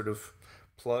like to sort of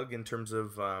plug in terms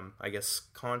of, I guess,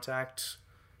 contact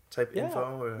type Yeah.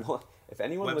 info? Or Well, if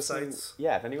anyone listening,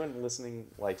 websites? if anyone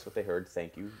listening likes what they heard,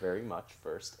 thank you very much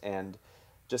first. And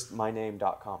just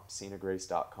myname.com,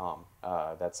 cenagrace.com.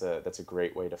 That's a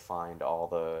great way to find all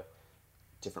the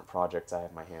different projects I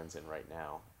have my hands in right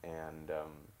now. And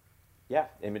yeah,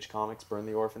 Image Comics, Burn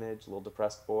the Orphanage, Little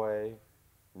Depressed Boy,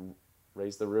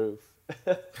 Raise the Roof.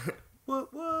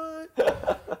 What?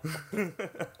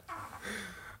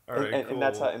 All right, and cool.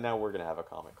 that's how. And now we're gonna have a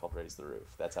comic called Raise the Roof.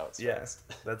 That's how it starts.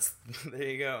 Yeah, that's there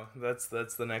you go. That's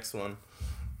the next one.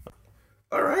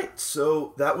 All right,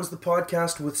 so that was the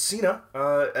podcast with Cena.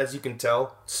 As you can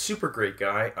tell, super great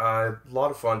guy. A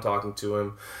lot of fun talking to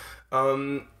him.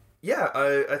 Yeah,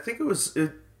 I think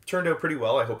it turned out pretty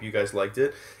well. I hope you guys liked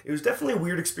it. It was definitely a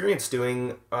weird experience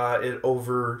doing it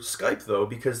over Skype though,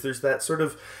 because there's that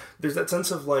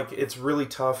sense of like it's really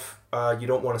tough. You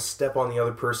don't want to step on the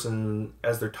other person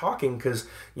as they're talking because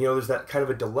there's that kind of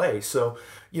a delay. So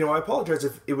I apologize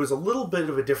if it was a little bit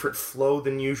of a different flow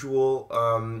than usual.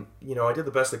 I did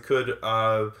the best I could.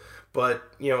 But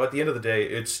at the end of the day,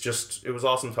 it was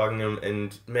awesome talking to him,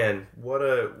 and man, what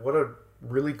a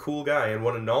really cool guy and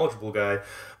what a knowledgeable guy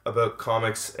about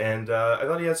comics, and I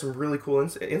thought he had some really cool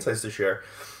insights to share.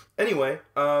 Anyway,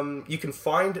 you can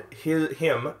find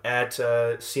him at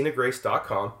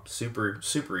cenagrace.com.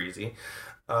 Super easy.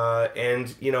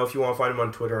 And if you want to find him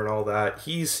on Twitter and all that,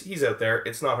 he's out there.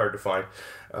 It's not hard to find.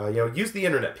 Use the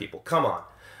internet, people. Come on.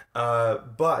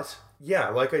 But yeah,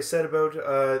 like I said about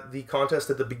the contest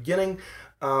at the beginning,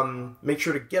 make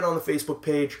sure to get on the Facebook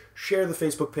page, share the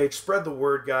Facebook page, spread the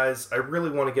word, guys. I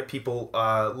really want to get people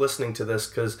listening to this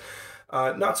because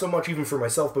not so much even for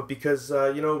myself, but because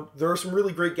there are some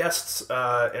really great guests,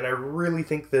 and I really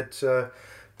think that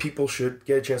people should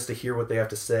get a chance to hear what they have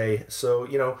to say. So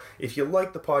if you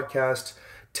like the podcast,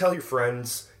 tell your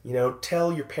friends,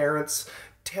 tell your parents.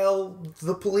 Tell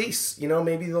the police,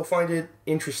 maybe they'll find it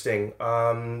interesting.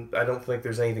 I don't think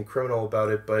there's anything criminal about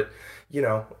it, but,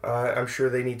 I'm sure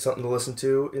they need something to listen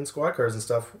to in squad cars and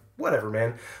stuff. Whatever,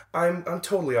 man. I'm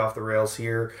totally off the rails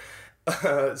here.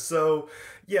 So,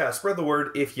 yeah, spread the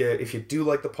word if you do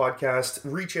like the podcast.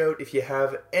 Reach out if you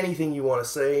have anything you want to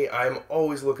say. I'm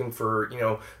always looking for,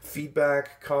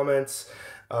 feedback, comments,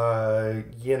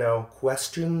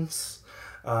 questions,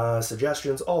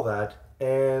 suggestions, all that.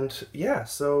 And yeah,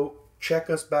 so check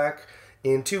us back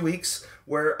in 2 weeks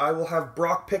where I will have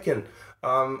Brock Picken.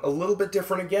 A little bit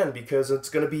different again because it's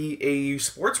going to be a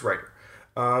sports writer.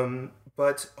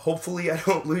 But hopefully I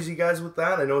don't lose you guys with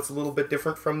that. I know it's a little bit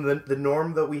different from the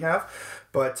norm that we have.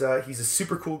 But he's a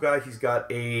super cool guy. He's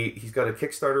got a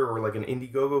Kickstarter or like an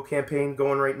Indiegogo campaign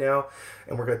going right now.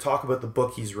 And we're going to talk about the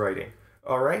book he's writing.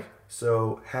 All right,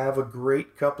 so have a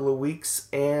great couple of weeks,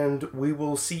 and we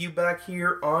will see you back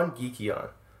here on Geeky On.